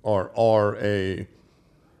are a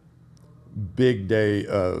big day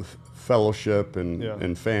of fellowship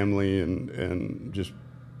and family and just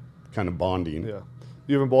kind of bonding. Yeah.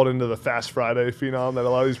 You haven't bought into the Fast Friday phenom that a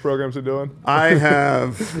lot of these programs are doing? I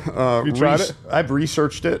have. You tried it? I've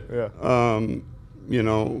researched it. Yeah. You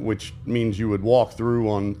know, which means you would walk through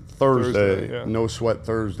on Thursday, no sweat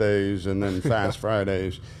Thursdays, and then fast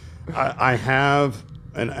Fridays. I have,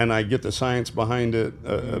 and I get the science behind it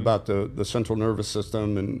about the central nervous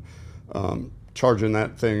system and charging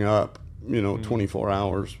that thing up, you know, 24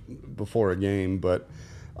 hours before a game. But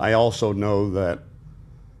I also know that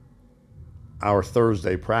our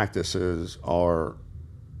Thursday practices are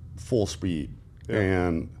full speed.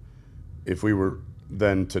 And if we were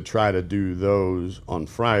then to try to do those on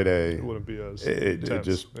Friday, it wouldn't be as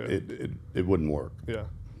it wouldn't work. Yeah.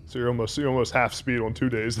 So you're almost half speed on 2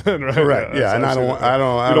 days then, right? Correct. Yeah, and I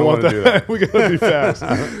don't want to do that. We gotta be fast.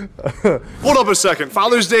 Hold up a second.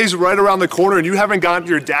 Father's Day's right around the corner, and you haven't gotten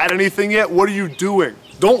your dad anything yet. What are you doing?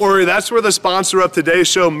 Don't worry, that's where the sponsor of today's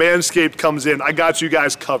show, Manscaped, comes in. I got you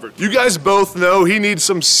guys covered. You guys both know he needs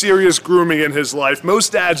some serious grooming in his life.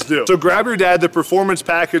 Most dads do. So grab your dad the Performance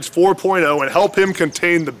Package 4.0 and help him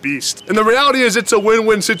contain the beast. And the reality is it's a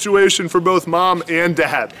win-win situation for both mom and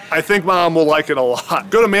dad. I think mom will like it a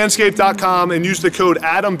lot. Go to manscaped.com and use the code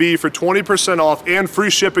ADAMB for 20% off and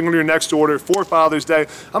free shipping on your next order for Father's Day.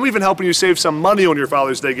 I'm even helping you save some money on your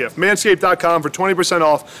Father's Day gift. Manscaped.com for 20%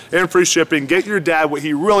 off and free shipping. Get your dad what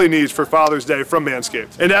he really needs for Father's Day from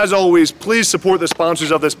Manscaped. And as always, please support the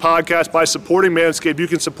sponsors of this podcast. By supporting Manscaped, you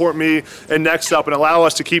can support me and Next Up and allow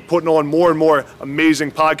us to keep putting on more and more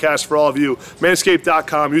amazing podcasts for all of you.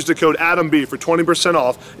 Manscaped.com. Use the code ADAMB for 20%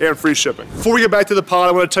 off and free shipping. Before we get back to the pod,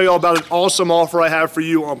 I want to tell you all about an awesome offer I have for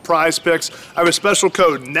you on Prize Picks. I have a special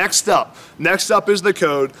code, Next Up. Next Up is the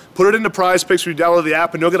code. Put it into Prize Picks when you download the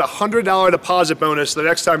app, and you'll get a $100 deposit bonus the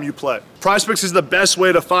next time you play. Prize Picks is the best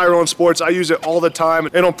way to fire on sports. I use it all the time.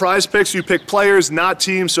 And on Prize Picks, you pick players, not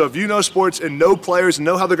teams. So if you know sports and know players and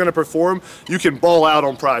know how they're going to perform, you can ball out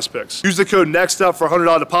on Prize Picks. Use the code NEXTUP for a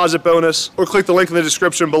 $100 deposit bonus, or click the link in the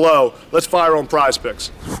description below. Let's fire on Prize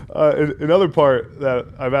Picks. Another part that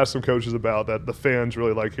I've asked some coaches about that the fans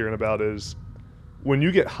really like hearing about is when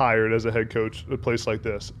you get hired as a head coach at a place like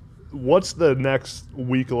this, what's the next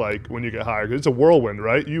week like when you get hired? 'Cause it's a whirlwind,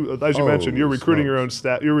 right? As you mentioned, you're recruiting your own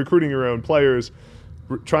staff, you're recruiting your own players,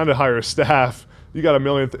 trying to hire a staff. You got a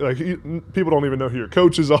million people don't even know who your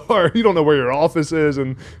coaches are. You don't know where your office is,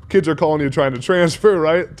 and kids are calling you trying to transfer,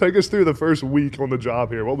 right? Take us through the first week on the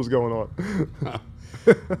job here. What was going on?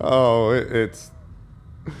 It's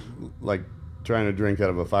like trying to drink out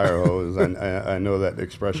of a fire hose. I know that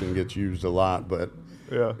expression gets used a lot, but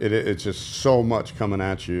yeah, it's just so much coming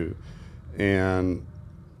at you. And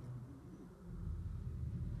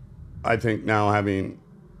I think now, having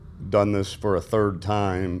done this for a third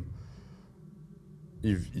time,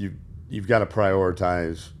 you've got to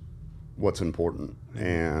prioritize what's important.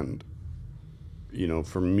 And, you know,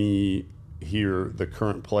 for me here, the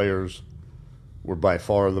current players were by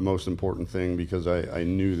far the most important thing, because I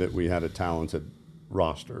knew that we had a talented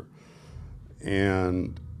roster.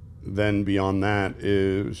 And then beyond that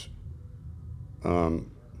is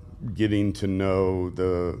getting to know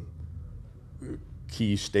the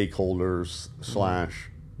key stakeholders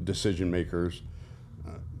 / decision makers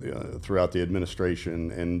throughout the administration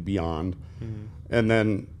and beyond. Mm-hmm. And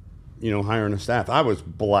then, you know, hiring a staff. I was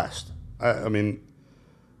blessed. I mean,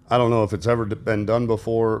 I don't know if it's ever been done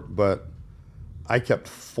before, but I kept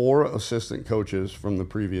 4 assistant coaches from the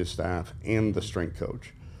previous staff and the strength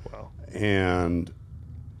coach. Wow. And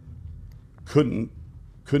couldn't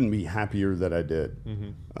be happier that I did.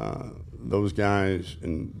 Those guys,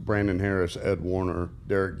 and Brandon Harris, Ed Warner,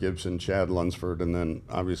 Derek Gibson, Chad Lunsford, and then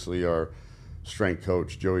obviously our strength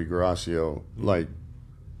coach Joey Gracio. Like,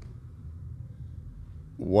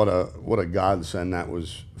 what a godsend that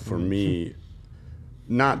was for me.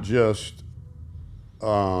 Not just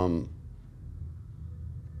from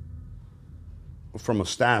a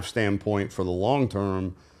staff standpoint for the long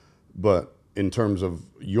term, but in terms of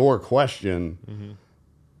your question,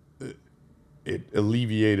 it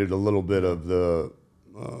alleviated a little bit of the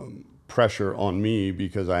pressure on me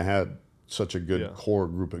because I had such a good core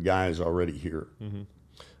group of guys already here.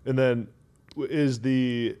 And then is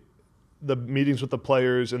the meetings with the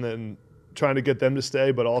players and then trying to get them to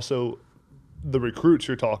stay, but also the recruits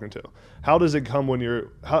you're talking to. How does it come when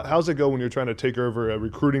how's it go when you're trying to take over a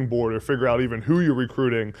recruiting board or figure out even who you're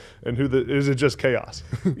recruiting and is it just chaos?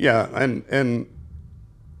 Yeah, and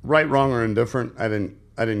right, wrong, or indifferent, I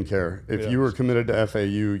didn't care. If you were committed to FAU,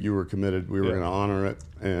 you were committed. We were going to honor it,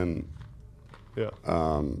 and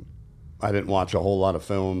I didn't watch a whole lot of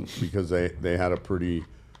film because they had a pretty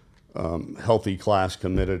healthy class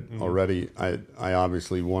committed already. I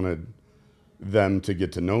obviously wanted them to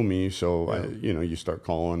get to know me, so you start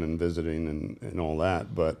calling and visiting and all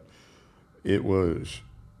that. But it was,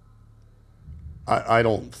 I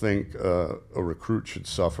don't think a recruit should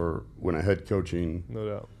suffer when a head coaching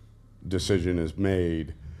decision is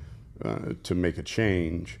made to make a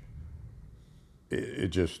change. It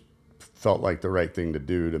just felt like the right thing to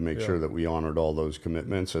do to make sure that we honored all those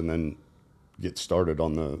commitments and then get started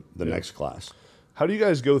on the next class. How do you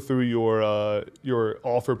guys go through your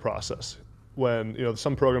offer process? When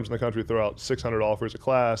some programs in the country throw out 600 offers a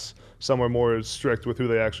class, some are more strict with who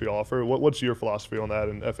they actually offer. What's your philosophy on that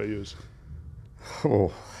in FAUs?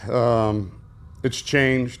 It's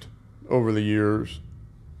changed over the years.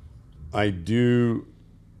 I do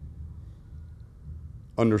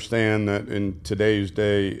understand that in today's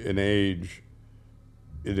day and age,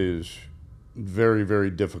 it is very,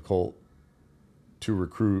 very difficult to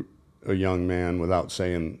recruit a young man without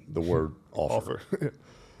saying the word offer.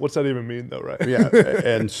 What's that even mean, though, right? Yeah,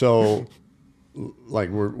 and so, like,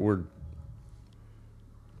 we're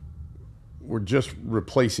just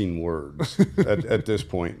replacing words at this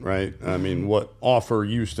point, right? I mean, what offer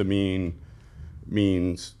used to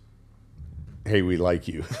means, hey, we like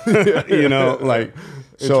you,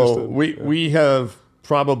 So we have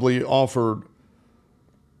probably offered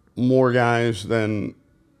more guys than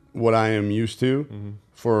what I am used to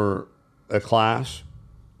for a class,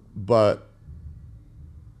 but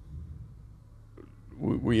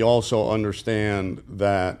we also understand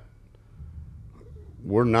that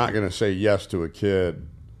we're not going to say yes to a kid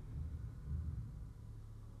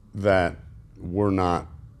that we're not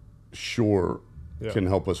sure can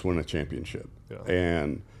help us win a championship.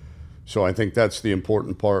 And so I think that's the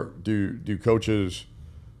important part. Do coaches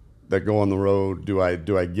that go on the road, do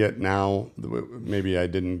I get now, maybe I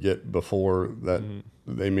didn't get before, that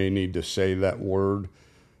they may need to say that word?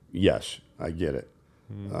 Yes, I get it.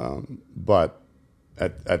 But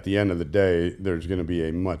at the end of the day, there's going to be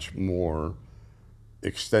a much more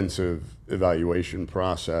extensive evaluation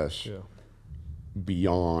process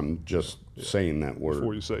beyond just saying that word.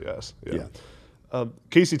 Before you say yes.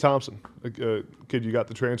 Casey Thompson, a kid you got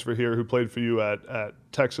the transfer here who played for you at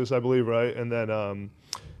Texas, I believe, right? And then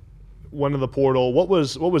went in the portal. What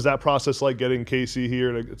was that process like, getting Casey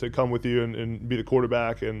here to come with you and be the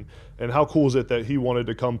quarterback? And how cool is it that he wanted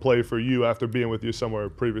to come play for you after being with you somewhere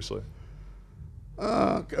previously?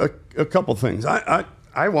 A couple things. I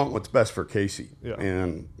want what's best for Casey,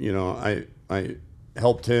 and I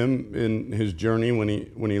helped him in his journey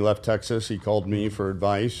when he left Texas. He called me for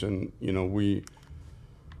advice, and we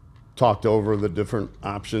talked over the different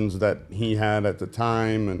options that he had at the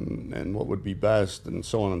time and what would be best, and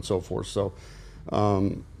so on and so forth. So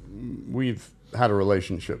we've had a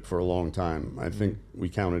relationship for a long time. I think we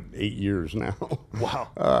counted 8 years now. Wow.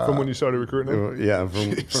 From when you started recruiting him? Yeah,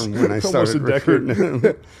 from when I started recruiting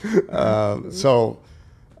him. So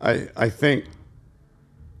I think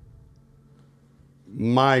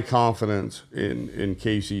my confidence in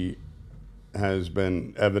Casey has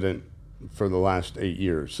been evident for the last 8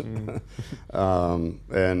 years.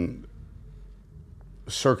 And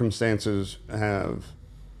circumstances have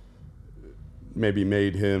maybe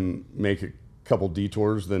made him make a couple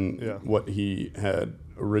detours than what he had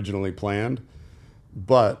originally planned.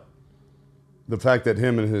 But the fact that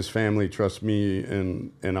him and his family trust me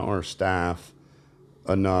and our staff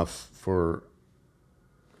enough for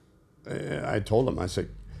I told him, I said,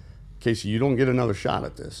 Casey, you don't get another shot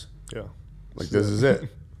at this. Yeah. Like, this is it.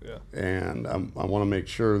 Yeah. And I want to make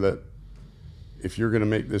sure that if you're going to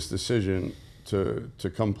make this decision to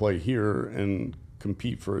come play here and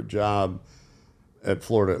compete for a job at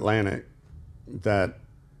Florida Atlantic, that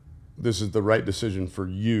this is the right decision for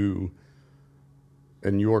you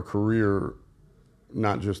and your career,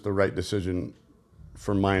 not just the right decision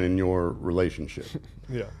for mine and your relationship.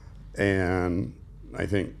 Yeah. And I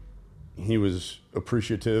think he was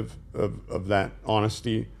appreciative of that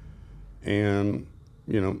honesty and,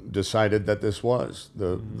 decided that this was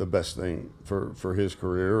the best thing for his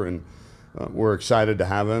career. And we're excited to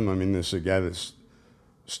have him. I mean, this is a guy that's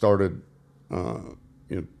started,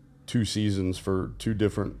 2 seasons for 2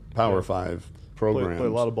 different Power 5 programs. Played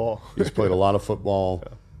a lot of ball. He's played a lot of football.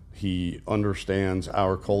 Yeah. He understands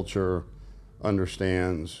our culture,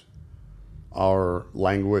 understands our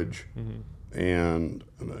language, and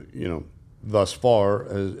thus far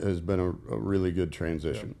has been a really good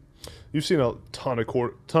transition. Yeah. You've seen a ton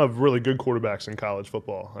of really good quarterbacks in college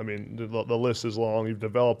football. I mean, the list is long. You've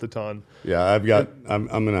developed a ton. Yeah, I'm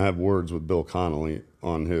going to have words with Bill Connolly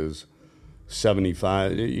on his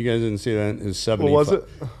 75. You guys didn't see that? His 75. What was it?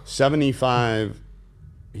 75.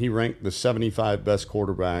 He ranked the 75 best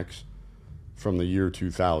quarterbacks from the year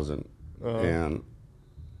 2000, and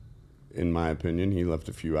in my opinion, he left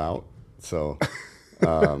a few out. So,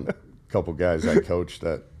 a couple guys I coached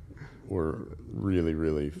that were really,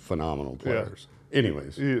 really phenomenal players. Yeah.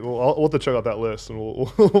 Anyways, we'll have to check out that list, and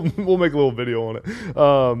we'll make a little video on it.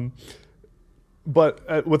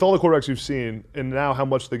 But with all the quarterbacks you've seen, and now how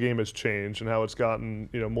much the game has changed and how it's gotten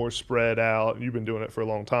more spread out, and you've been doing it for a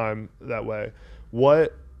long time that way.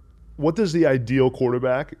 What does the ideal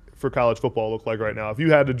quarterback for college football look like right now? If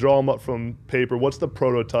you had to draw them up from paper, what's the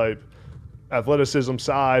prototype? Athleticism,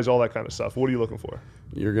 size, all that kind of stuff. What are you looking for?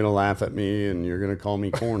 You're going to laugh at me and you're going to call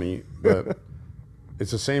me corny, but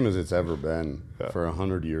it's the same as it's ever been for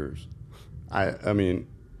 100 years. I mean,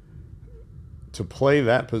 to play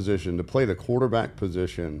that position, to play the quarterback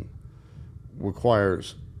position,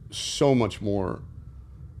 requires so much more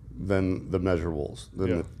than the measurables,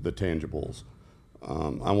 than the tangibles.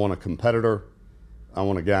 I want a competitor. I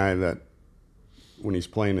want a guy that when he's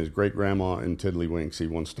playing his great-grandma in Tiddlywinks, he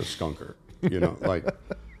wants to skunk her. Like,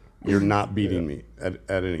 you're not beating me at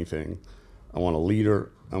anything. I want a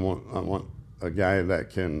leader. I want a guy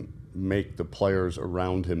that can make the players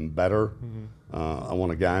around him better. I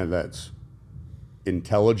want a guy that's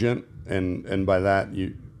intelligent, and by that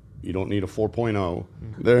you don't need a 4.0.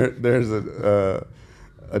 There's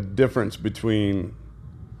a difference between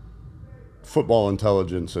football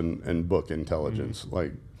intelligence and book intelligence.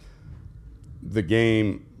 Like, the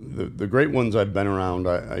game, the great ones I've been around,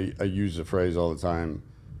 I use the phrase all the time,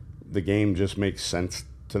 the game just makes sense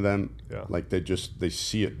to them. Yeah. Like, they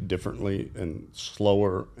see it differently and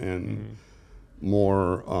slower and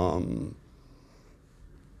more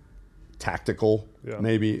tactical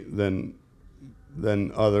maybe than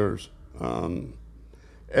others. And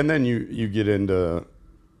then you get into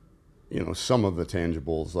some of the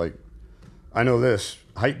tangibles. Like, I know this,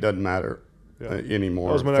 height doesn't matter anymore.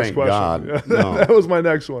 That was my next question. God. Yeah. No. That was my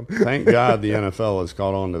next one. Thank God the NFL has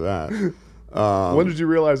caught on to that. When did you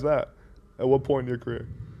realize that? At what point in your career?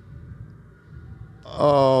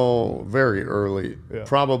 Oh, very early. Yeah.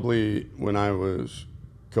 Probably when I was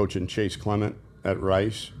coaching Chase Clement at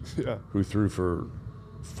Rice, who threw for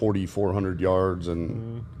 4,400 yards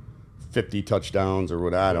and 50 touchdowns or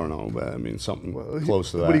what, I don't know, but I mean something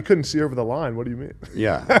close to that. But he couldn't see over the line. What do you mean?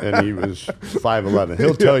 Yeah, and he was 5'11".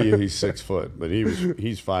 He'll tell you he's 6 foot, but he's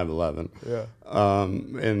 5'11". Yeah.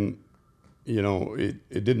 And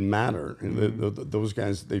it didn't matter. Those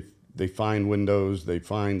guys, they find windows, they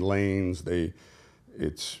find lanes,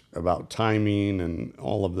 it's about timing and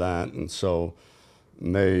all of that, and so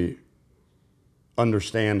they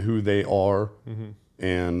understand who they are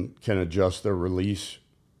and can adjust their release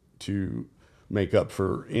to make up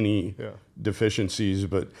for any deficiencies.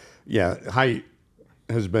 But height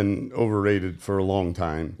has been overrated for a long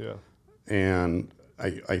time. Yeah. And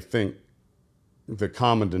I think the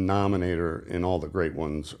common denominator in all the great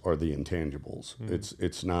ones are the intangibles.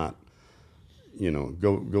 It's not,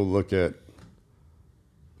 go look at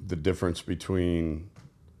the difference between,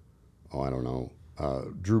 I don't know,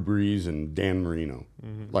 Drew Brees and Dan Marino.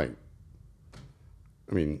 Like,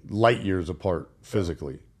 I mean, light years apart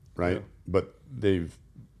physically. Right, yeah. But they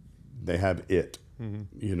have it,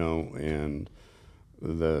 and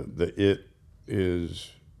the it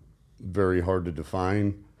is very hard to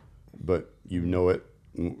define, but it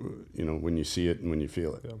when you see it and when you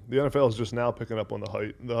feel it. Yeah. The NFL is just now picking up on the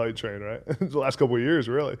height train, right? The last couple of years,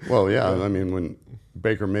 really. Well, yeah. I mean, when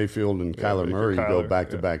Baker Mayfield and Kyler Murray go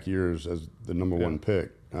back-to-back years as the number one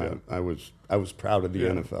pick, I was proud of the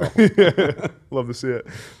NFL. Love to see it.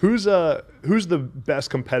 Who's the best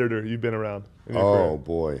competitor you've been around in your career?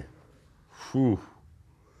 Boy. Whew.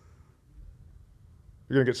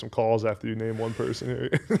 You're going to get some calls after you name one person here.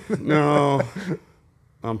 No.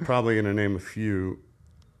 I'm probably going to name a few.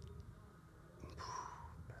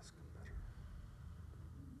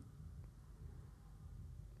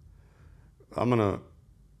 Can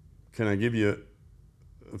I give you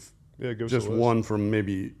give just us one from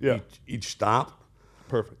maybe each stop?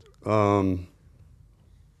 Perfect.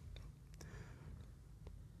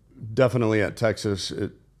 Definitely at Texas,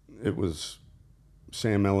 it was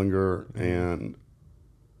Sam Ellinger and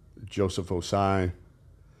Joseph Osai.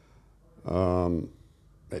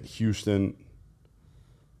 At Houston,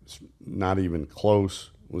 it's not even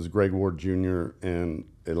close, was Greg Ward Jr. and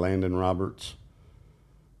Landon Roberts.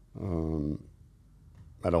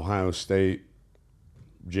 At Ohio State,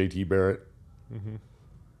 J.T. Barrett.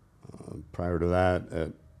 Prior to that,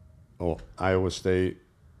 at Iowa State,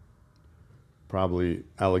 probably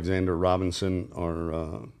Alexander Robinson,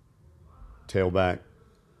 our tailback.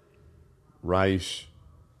 Rice,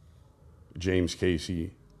 James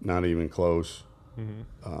Casey, not even close.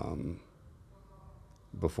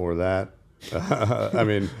 Before that, I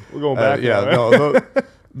mean, we're going back.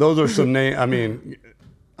 Those are some names. I mean,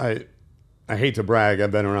 I hate to brag.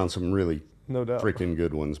 I've been around some really freaking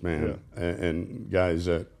good ones, man, and guys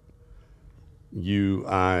that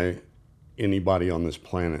anybody on this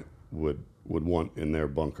planet would want in their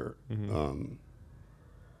bunker.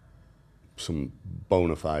 Some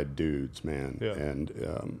bona fide dudes, man,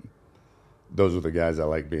 and those are the guys I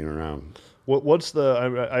like being around. What's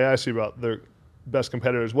I asked you about their best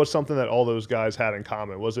competitors. What's something that all those guys had in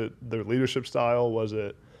common? Was it their leadership style? Was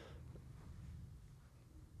it?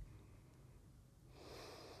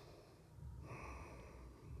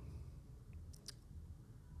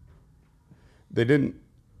 They didn't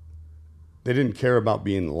care about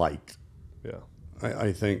being liked. Yeah.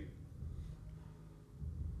 I think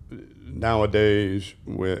nowadays,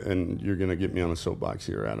 and you're going to get me on a soapbox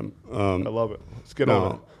here, Adam. I love it. Let's get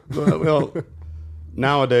on it. Well,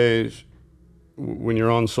 nowadays, when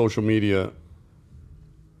you're on social media,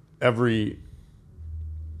 every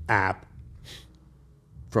app,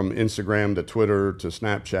 from Instagram to Twitter to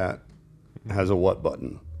Snapchat, has a what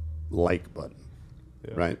button? Like button,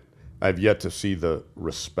 right? I've yet to see the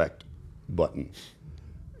respect button.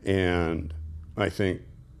 And I think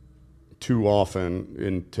too often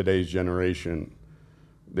in today's generation,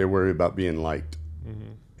 they worry about being liked.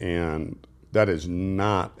 And that is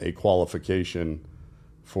not a qualification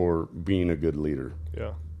for being a good leader.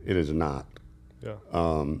 Yeah. It is not.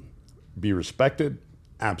 Yeah. Be respected?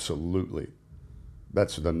 Absolutely.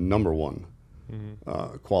 That's the number one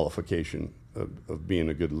qualification of being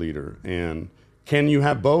a good leader. And can you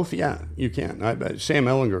have both? Yeah, you can. Sam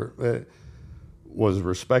Ellinger was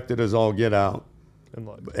respected as all get out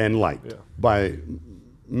and liked by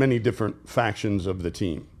many different factions of the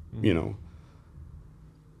team. You know,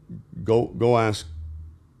 go ask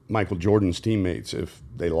Michael Jordan's teammates if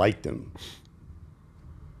they liked him.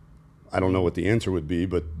 I don't know what the answer would be,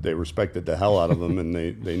 but they respected the hell out of him, and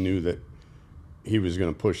they knew that he was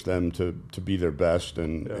going to push them to be their best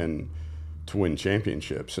and to win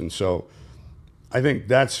championships. And so I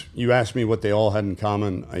think you asked me what they all had in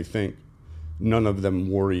common. I think none of them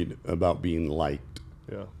worried about being liked.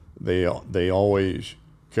 Yeah. They always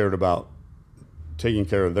cared about taking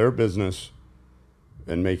care of their business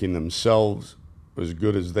and making themselves as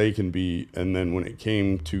good as they can be. And then when it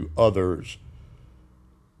came to others,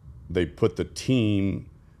 they put the team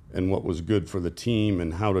and what was good for the team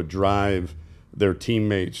and how to drive their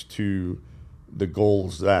teammates to the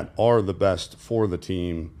goals that are the best for the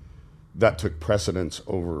team. That took precedence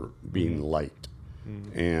over being liked.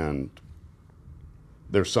 And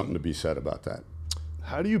there's something to be said about that.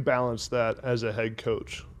 How do you balance that as a head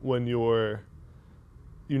coach when you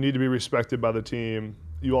need to be respected by the team?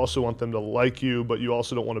 You also want them to like you, but you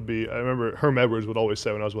also don't want to be. I remember Herman Edwards would always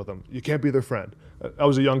say when I was with him, you can't be their friend. I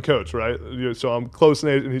was a young coach, right? So I'm close in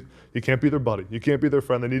age, and you can't be their buddy. You can't be their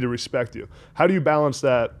friend. They need to respect you. How do you balance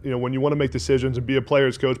that, when you want to make decisions and be a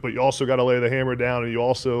player's coach, but you also got to lay the hammer down and you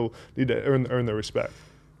also need to earn their respect?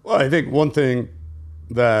 Well, I think one thing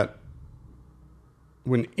that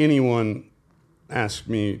when anyone asks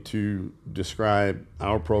me to describe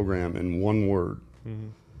our program in one word,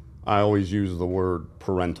 I always use the word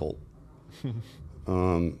parental,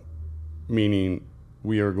 meaning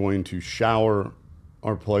we are going to shower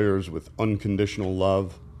our players with unconditional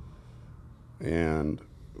love, and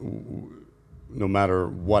no matter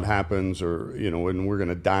what happens, or and we're going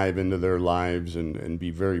to dive into their lives and be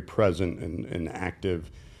very present and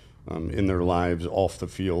active in their lives off the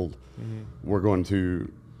field. We're going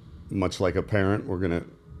to, much like a parent, we're going to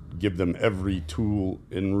give them every tool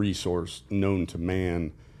and resource known to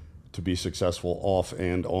man to be successful off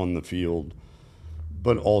and on the field.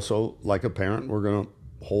 But also, like a parent, we're going to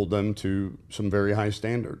hold them to some very high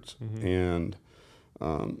standards and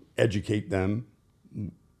educate them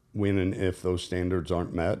when and if those standards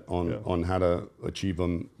aren't met on how to achieve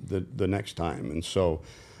them the next time. And so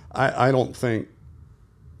I don't think,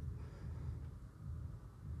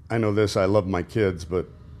 I know this, I love my kids, but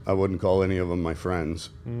I wouldn't call any of them my friends.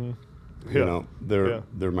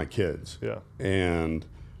 They're my kids. Yeah. And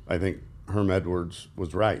I think Herm Edwards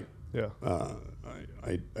was right. Yeah.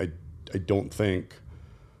 I don't think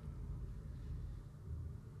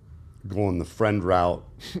going the friend route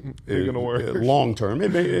is going to work long term.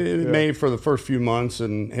 It may for the first few months,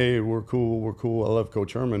 and hey, we're cool. I love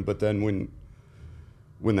Coach Herman, but then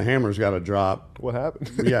when the hammer's got to drop, what happened?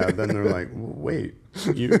 Then they're like, wait,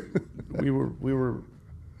 we were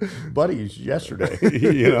buddies yesterday,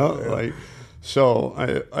 like. So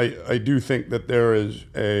I do think that there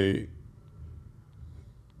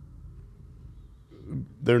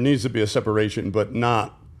needs to be a separation, but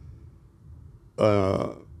not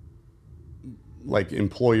like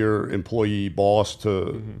employee, boss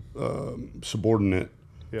to subordinate.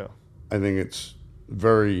 Yeah, I think it's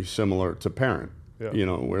very similar to parent.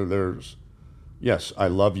 Yeah. Where there's, yes, I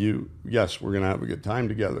love you. Yes, we're going to have a good time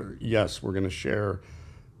together. Yes, we're going to share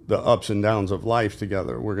the ups and downs of life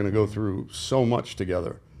together. We're going to go through so much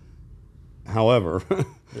together. However,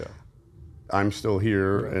 I'm still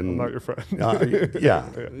here, and I'm not your friend. Yeah,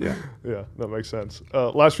 that makes sense.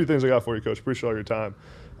 Last few things I got for you, Coach. Appreciate all your time.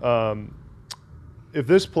 If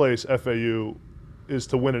this place, FAU, is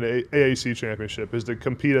to win an AAC championship, is to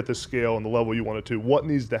compete at the scale and the level you want it to, what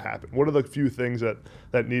needs to happen? What are the few things that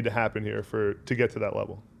need to happen here to get to that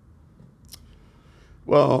level?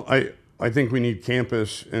 Well, I think we need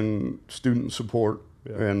campus and student support,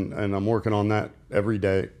 and I'm working on that every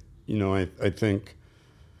day. I think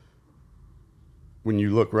when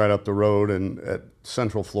you look right up the road and at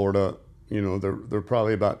Central Florida, they're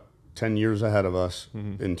probably about 10 years ahead of us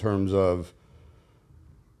in terms of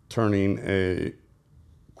turning a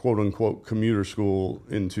quote-unquote commuter school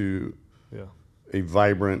into a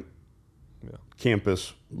vibrant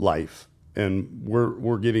campus life. And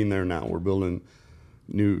we're getting there now. We're building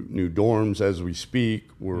new dorms as we speak.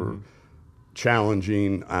 We're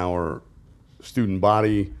challenging our student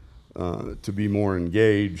body to be more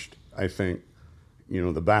engaged. I think,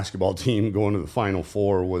 the basketball team going to the Final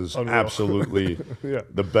Four was unreal. Absolutely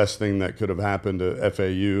the best thing that could have happened to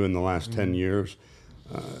FAU in the last 10 years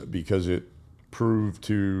because it proved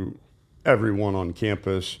to everyone on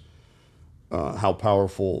campus how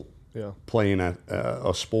powerful playing at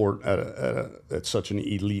a sport at such an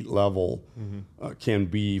elite level can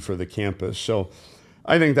be for the campus. So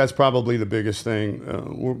I think that's probably the biggest thing.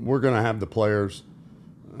 We're going to have the players.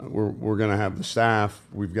 We're going to have the staff.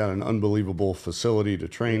 We've got an unbelievable facility to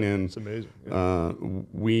train in. It's amazing.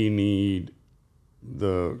 We need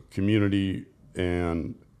the community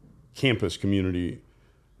and campus community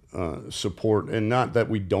support, and not that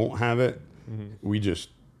we don't have it. We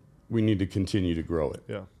need to continue to grow it.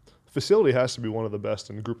 Yeah, facility has to be one of the best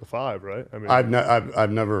in Group of Five, right? I mean,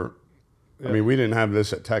 I've never. Yeah. I mean, we didn't have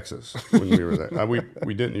this at Texas when we were there.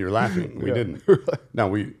 We didn't. You're laughing. We didn't. Now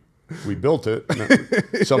we built it.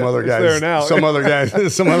 Some other guys. There now. Some other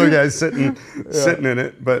guys sitting in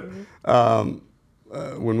it. But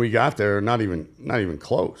when we got there, not even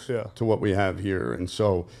close to what we have here. And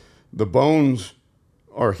so the bones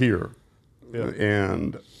are here,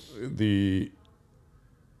 and the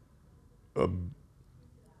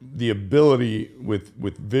ability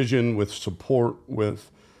with vision, with support,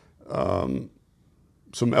 with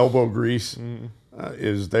some elbow grease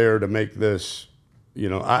is there to make this.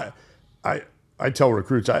 I tell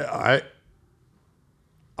recruits I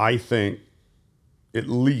think at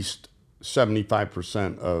least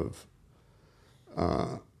 75% of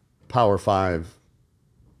Power 5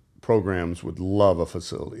 programs would love a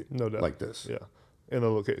facility like this. Yeah. In the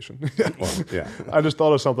location. Well, yeah. I just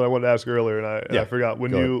thought of something I wanted to ask earlier, and I forgot.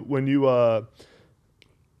 When you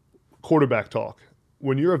quarterback talk,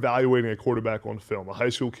 when you're evaluating a quarterback on film, a high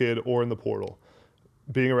school kid or in the portal,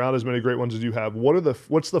 being around as many great ones as you have,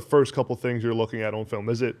 what's the first couple things you're looking at on film?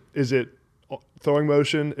 Is it throwing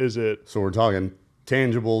motion? Is it? So we're talking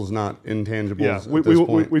tangibles, not intangibles. Yeah, at this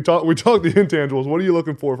point. we talk the intangibles. What are you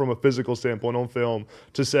looking for from a physical standpoint on film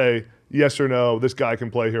to say yes or no, this guy can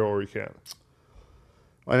play here or he can't?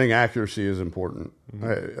 I think accuracy is important.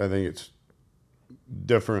 I think it's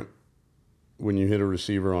different when you hit a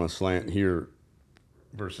receiver on a slant here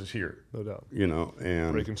versus here. No doubt.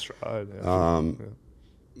 And breaking stride.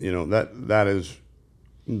 Yeah. That is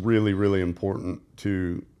really, really important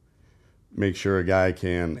to make sure a guy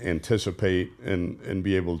can anticipate and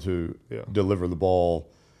be able to deliver the ball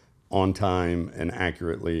on time and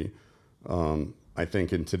accurately. I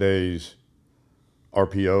think in today's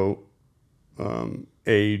RPO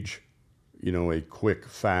age, a quick,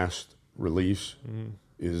 fast release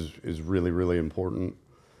is really, really important.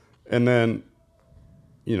 And then,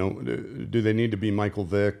 do they need to be Michael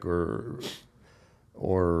Vick or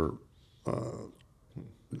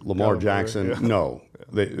Lamar Jackson? Yeah. No,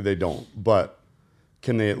 they don't. But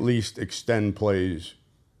can they at least extend plays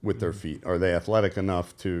with their feet? Are they athletic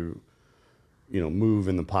enough to, move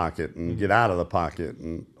in the pocket and get out of the pocket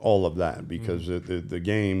and all of that? Because the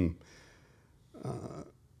game,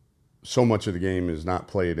 so much of the game is not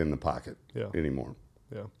played in the pocket anymore.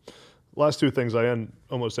 Yeah. Last two things. I end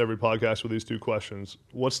almost every podcast with these two questions.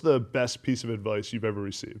 What's the best piece of advice you've ever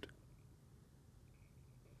received?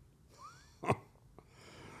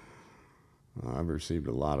 I've received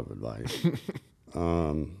a lot of advice.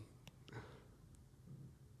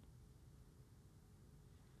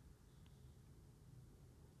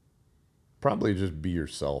 Probably just be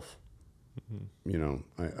yourself.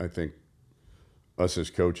 I think us as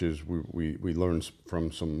coaches, we learn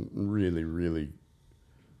from some really, really,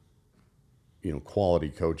 quality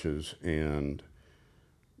coaches, and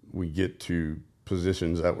we get to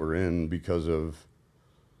positions that we're in because of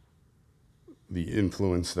the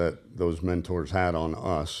influence that those mentors had on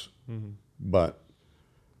us, but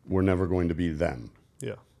we're never going to be them.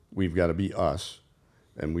 Yeah. We've got to be us,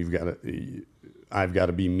 and I've got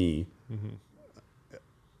to be me.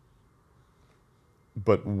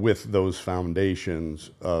 But with those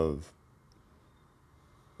foundations of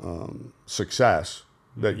success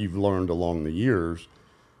that you've learned along the years,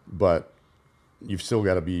 but you've still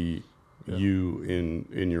got to be you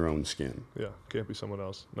in your own skin. Yeah, can't be someone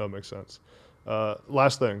else. No, it makes sense.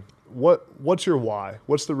 Last thing, what's your why?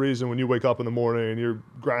 What's the reason when you wake up in the morning and you're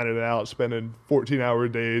grinding it out, spending 14-hour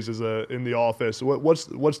days in the office? What's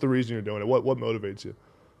the reason you're doing it? What motivates you?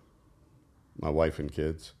 My wife and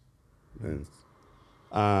kids. And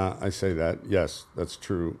I say that, yes, that's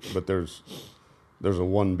true. But there's a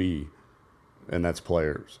 1B, and that's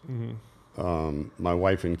players. My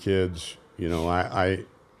wife and kids, we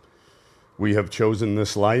have chosen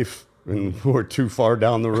this life, and we're too far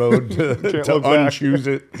down the road to unchoose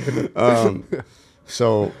it.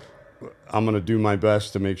 So I'm going to do my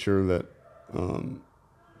best to make sure that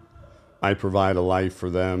I provide a life for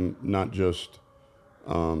them, not just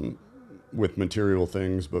with material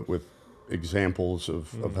things, but with examples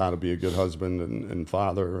of how to be a good husband and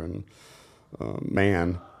father and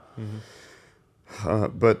man.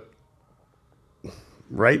 But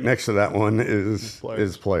right next to that one is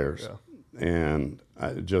players. Yeah. And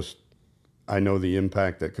I know the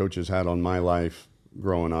impact that coaches had on my life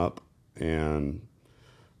growing up, and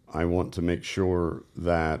I want to make sure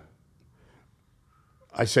that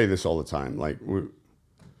I say this all the time, like we've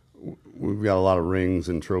got a lot of rings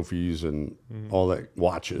and trophies and all that,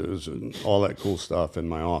 watches and all that cool stuff in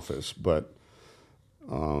my office, but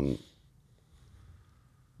the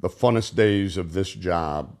funnest days of this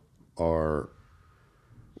job are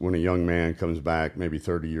when a young man comes back, maybe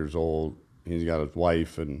 30 years old, he's got his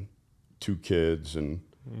wife and 2 kids, and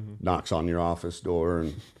knocks on your office door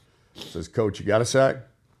and says, "Coach, you got a sack?"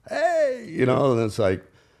 Hey, and it's like,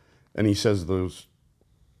 and he says those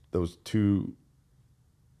 2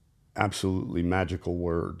 absolutely magical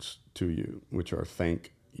words to you, which are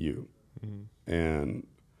 "thank you." And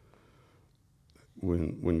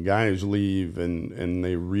when guys leave and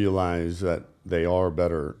they realize that they are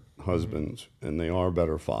better husbands, and they are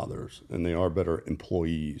better fathers, and they are better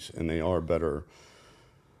employees, and they are better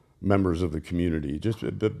members of the community, just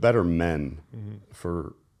better men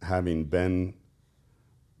for having been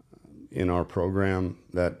in our program,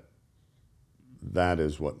 that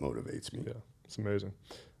is what motivates me. Yeah, it's amazing.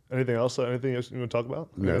 Anything else you want to talk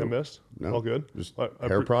about? No. Anything I missed? No. All good? Just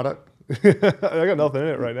hair product? I got nothing in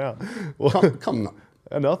it right now. Well, Come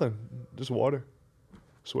on. Nothing. Just water.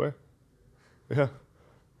 Swear. Yeah.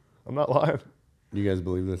 I'm not lying. You guys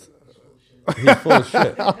believe this? He's full of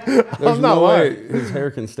shit. There's no way his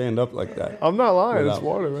hair can stand up like that. I'm not lying. It's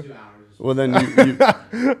water, man. Well, then you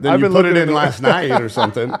put it in last night or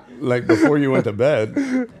something, like before you went to bed.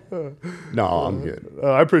 No, I'm good.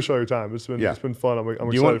 I appreciate your time. It's been fun. I'm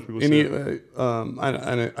excited for people to see it.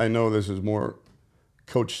 I know this is more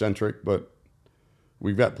coach-centric, but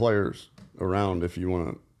we've got players around if you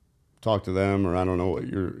want to talk to them, or I don't know what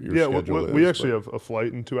your schedule is. We actually have a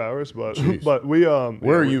flight in 2 hours, but we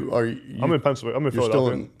where are you? Are you? I'm in Pennsylvania. I'm in you're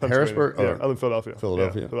Philadelphia. Still in Harrisburg? Yeah, I live in Philadelphia.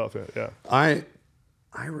 Philadelphia. Yeah.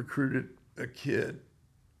 I recruited a kid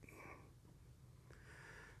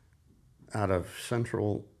out of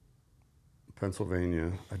central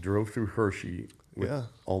Pennsylvania. I drove through Hershey with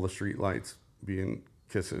all the street lights being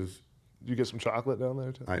kisses. Did you get some chocolate down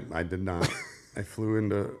there too? I did not. I flew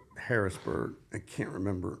into Harrisburg. I can't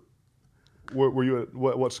remember. Were you at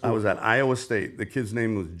what school? I was at Iowa State. The kid's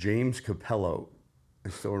name was James Capello. I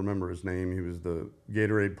still remember his name. He was the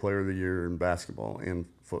Gatorade Player of the Year in basketball and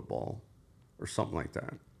football, or something like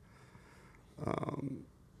that.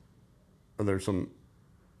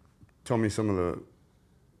 Tell me some of the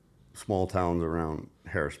small towns around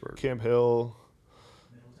Harrisburg. Camp Hill,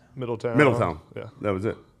 Middletown. Yeah. That was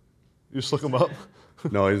it. You just look him up?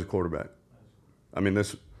 No, he's a quarterback. I mean,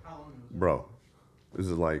 this is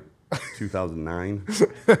like 2009.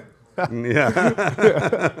 Yeah.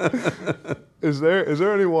 Is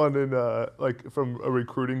there anyone in like from a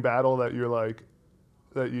recruiting battle that you're like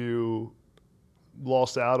that you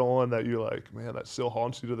lost out on that you're like, man, that still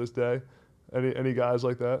haunts you to this day? Any guys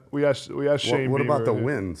like that? We asked Shane. What about Beamer, the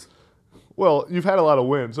wins? Well, you've had a lot of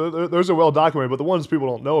wins. So those are well documented, but the ones people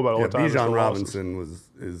don't know about all the time. Bijan Robinson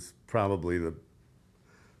is probably the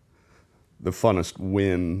funnest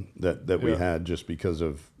win that we had, just because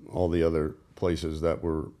of all the other places that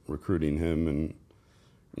were recruiting him, and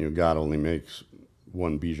God only makes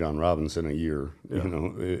one Bijan Robinson a year,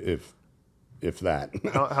 if that.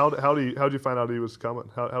 How'd you find out he was coming?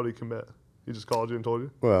 How'd he commit? He just called you and told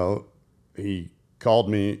you? Well, he called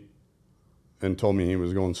me and told me he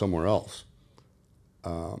was going somewhere else.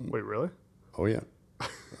 Wait, really? Oh yeah,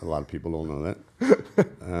 a lot of people don't know that.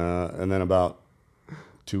 And then about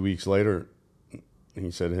 2 weeks later, he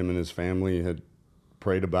said him and his family had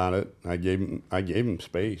prayed about it. I gave him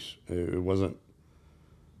space. It wasn't.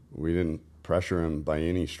 We didn't pressure him by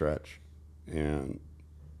any stretch, and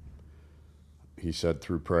he said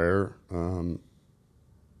through prayer,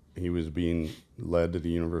 he was being led to the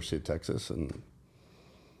University of Texas, and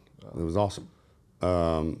it was awesome.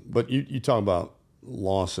 But you talk about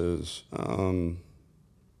losses.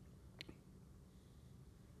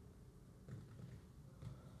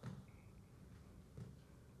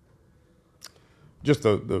 Just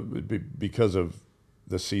because of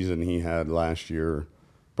the season he had last year,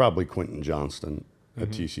 probably Quentin Johnston at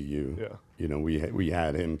TCU. Yeah. We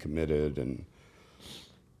had him committed, and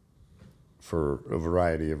for a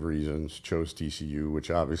variety of reasons chose TCU,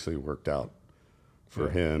 which obviously worked out for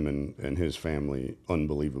him and his family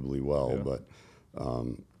unbelievably well. Yeah. But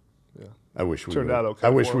I wish we turned out okay. I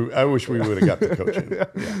wish we would have got the coaching. Yeah.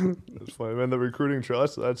 That's funny, man. The recruiting trail,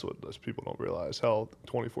 that's what people don't realize. How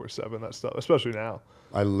 24/7 that stuff, especially now.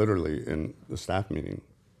 I literally in the staff meeting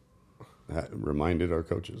reminded our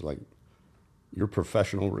coaches, like, you're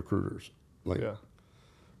professional recruiters. Like,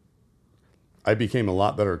 I became a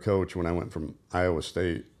lot better coach when I went from Iowa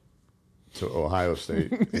State to Ohio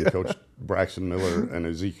State and coached Braxton Miller and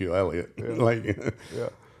Ezekiel Elliott.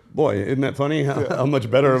 Boy, isn't that funny how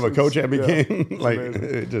much better of a coach I became? I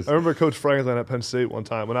remember Coach Franklin at Penn State one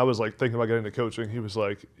time when I was like thinking about getting into coaching. He was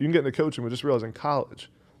like, "You can get into coaching, but just realize in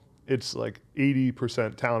college, it's like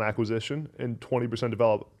 80% talent acquisition and 20%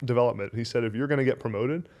 development." He said, "If you're going to get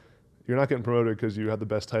promoted, you're not getting promoted because you have the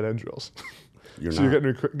best tight end drills. You're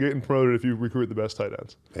getting promoted if you recruit the best tight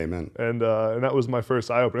ends." Amen. And that was my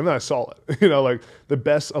first eye opener. And then I saw it. Like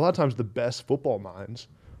a lot of times the best football minds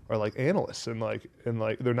are like analysts and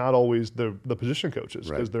they're not always the position coaches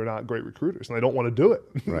because they're not great recruiters and they don't want to do it.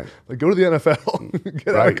 Right. Like, go to the NFL,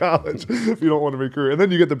 get out of college if you don't want to recruit. And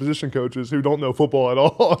then you get the position coaches who don't know football at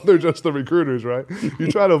all. They're just the recruiters, right?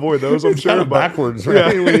 You try to avoid those, I'm sure. Kind of backwards,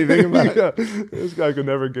 right? When you think about it. This guy could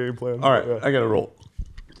never game plan. All right, I got to roll.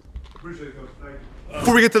 Appreciate it, Coach. Thank you.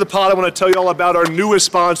 Before we get to the pod, I want to tell you all about our newest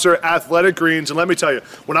sponsor, Athletic Greens. And let me tell you,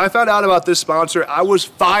 when I found out about this sponsor, I was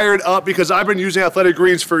fired up because I've been using Athletic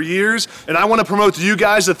Greens for years, and I want to promote to you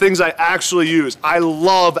guys the things I actually use. I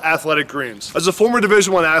love Athletic Greens. As a former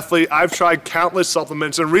Division I athlete, I've tried countless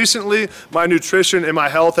supplements, and recently my nutrition and my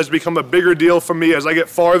health has become a bigger deal for me as I get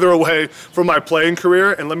farther away from my playing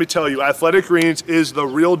career. And let me tell you, Athletic Greens is the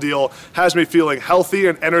real deal, has me feeling healthy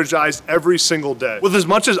and energized every single day. With as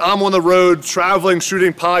much as I'm on the road traveling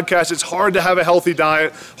shooting podcast. It's hard to have a healthy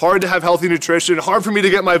diet, hard to have healthy nutrition, hard for me to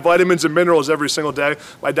get my vitamins and minerals every single day.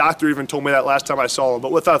 My doctor even told me that last time I saw him.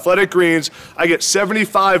 But with Athletic Greens, I get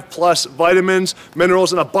 75 plus vitamins,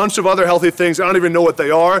 minerals, and a bunch of other healthy things. I don't even know what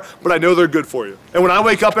they are, but I know they're good for you. And when I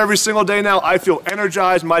wake up every single day now, I feel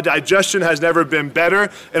energized. My digestion has never been better,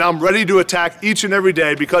 and I'm ready to attack each and every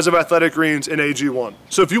day because of Athletic Greens and AG1.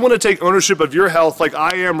 So if you want to take ownership of your health like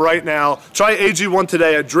I am right now, try AG1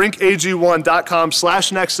 today at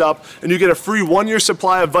drinkag1.com/nextup, and you get a free 1-year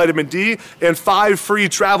supply of vitamin D and 5 free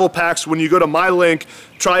travel packs when you go to my link,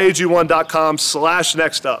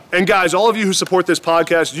 tryag1.com/nextup. And guys, all of you who support this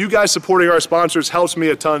podcast, you guys supporting our sponsors helps me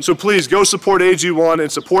a ton. So please go support AG1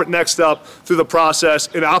 and support Next Up through the process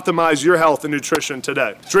and optimize your health and nutrition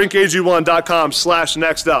today.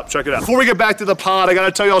 drinkag1.com/nextup. Check it out. Before we get back to the pod, I got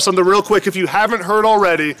to tell you all something real quick. If you haven't heard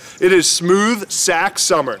already, it is Smooth Sack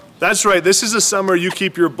Summer. That's right, this is the summer you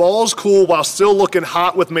keep your balls cool while still looking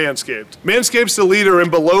hot with Manscaped. Manscaped's the leader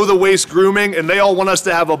in below-the-waist grooming, and they all want us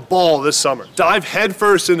to have a ball this summer. Dive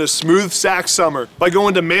headfirst into Smooth Sack Summer by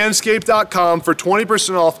going to manscaped.com for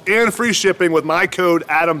 20% off and free shipping with my code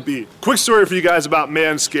ADAMB. Quick story for you guys about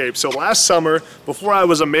Manscaped. So last summer, before I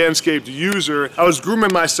was a Manscaped user, I was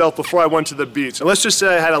grooming myself before I went to the beach. And let's just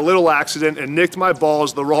say I had a little accident and nicked my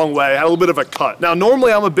balls the wrong way. I had a little bit of a cut. Now,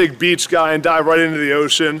 normally I'm a big beach guy and dive right into the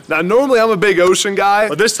ocean. Now, normally I'm a big ocean guy,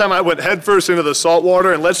 but this time I went headfirst into the salt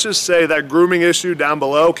water, and let's just say that grooming issue down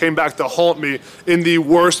below came back to haunt me in the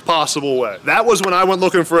worst possible way. That was when I went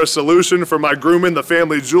looking for a solution for my grooming, the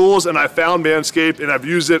family jewels, and I found Manscaped, and I've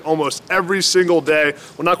used it almost every single day.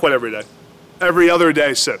 Well, not quite every day. Every other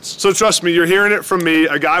day since. So trust me, you're hearing it from me,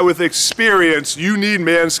 a guy with experience. You need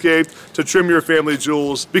Manscaped to trim your family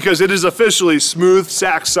jewels because it is officially Smooth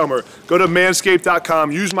Sack Summer. Go to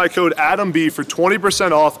manscaped.com, use my code ADAMB for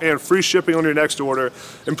 20% off and free shipping on your next order.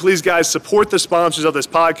 And please, guys, support the sponsors of this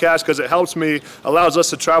podcast because it helps me, allows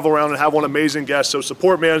us to travel around and have one amazing guest. So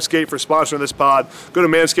support Manscaped for sponsoring this pod. Go to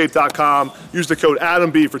manscaped.com, use the code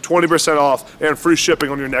ADAMB for 20% off and free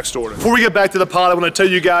shipping on your next order. Before we get back to the pod, I want to tell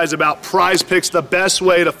you guys about Prize Picks, the best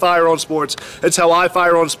way to fire on sports. It's how I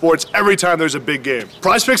fire on sports every time there's a big game.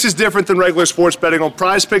 Prize Picks is different than regular sports betting. On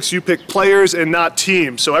Prize Picks, you pick players and not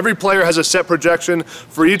teams. So every player has a set projection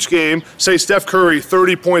for each game. Say Steph Curry,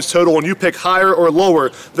 30 points total, and you pick higher or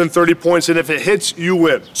lower than 30 points, and if it hits, you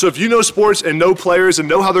win. So if you know sports and know players and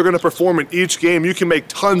know how they're going to perform in each game, you can make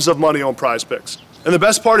tons of money on Prize Picks. And the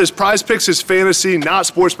best part is Prize Picks is fantasy, not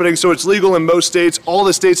sports betting, so it's legal in most states, all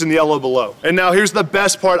the states in the yellow below. And now here's the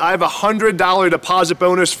best part. I have a $100 deposit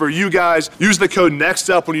bonus for you guys. Use the code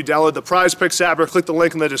NEXTUP when you download the Prize Picks app or click the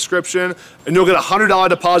link in the description, and you'll get a $100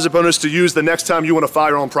 deposit bonus to use the next time you want to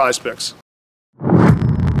fire on Prize Picks.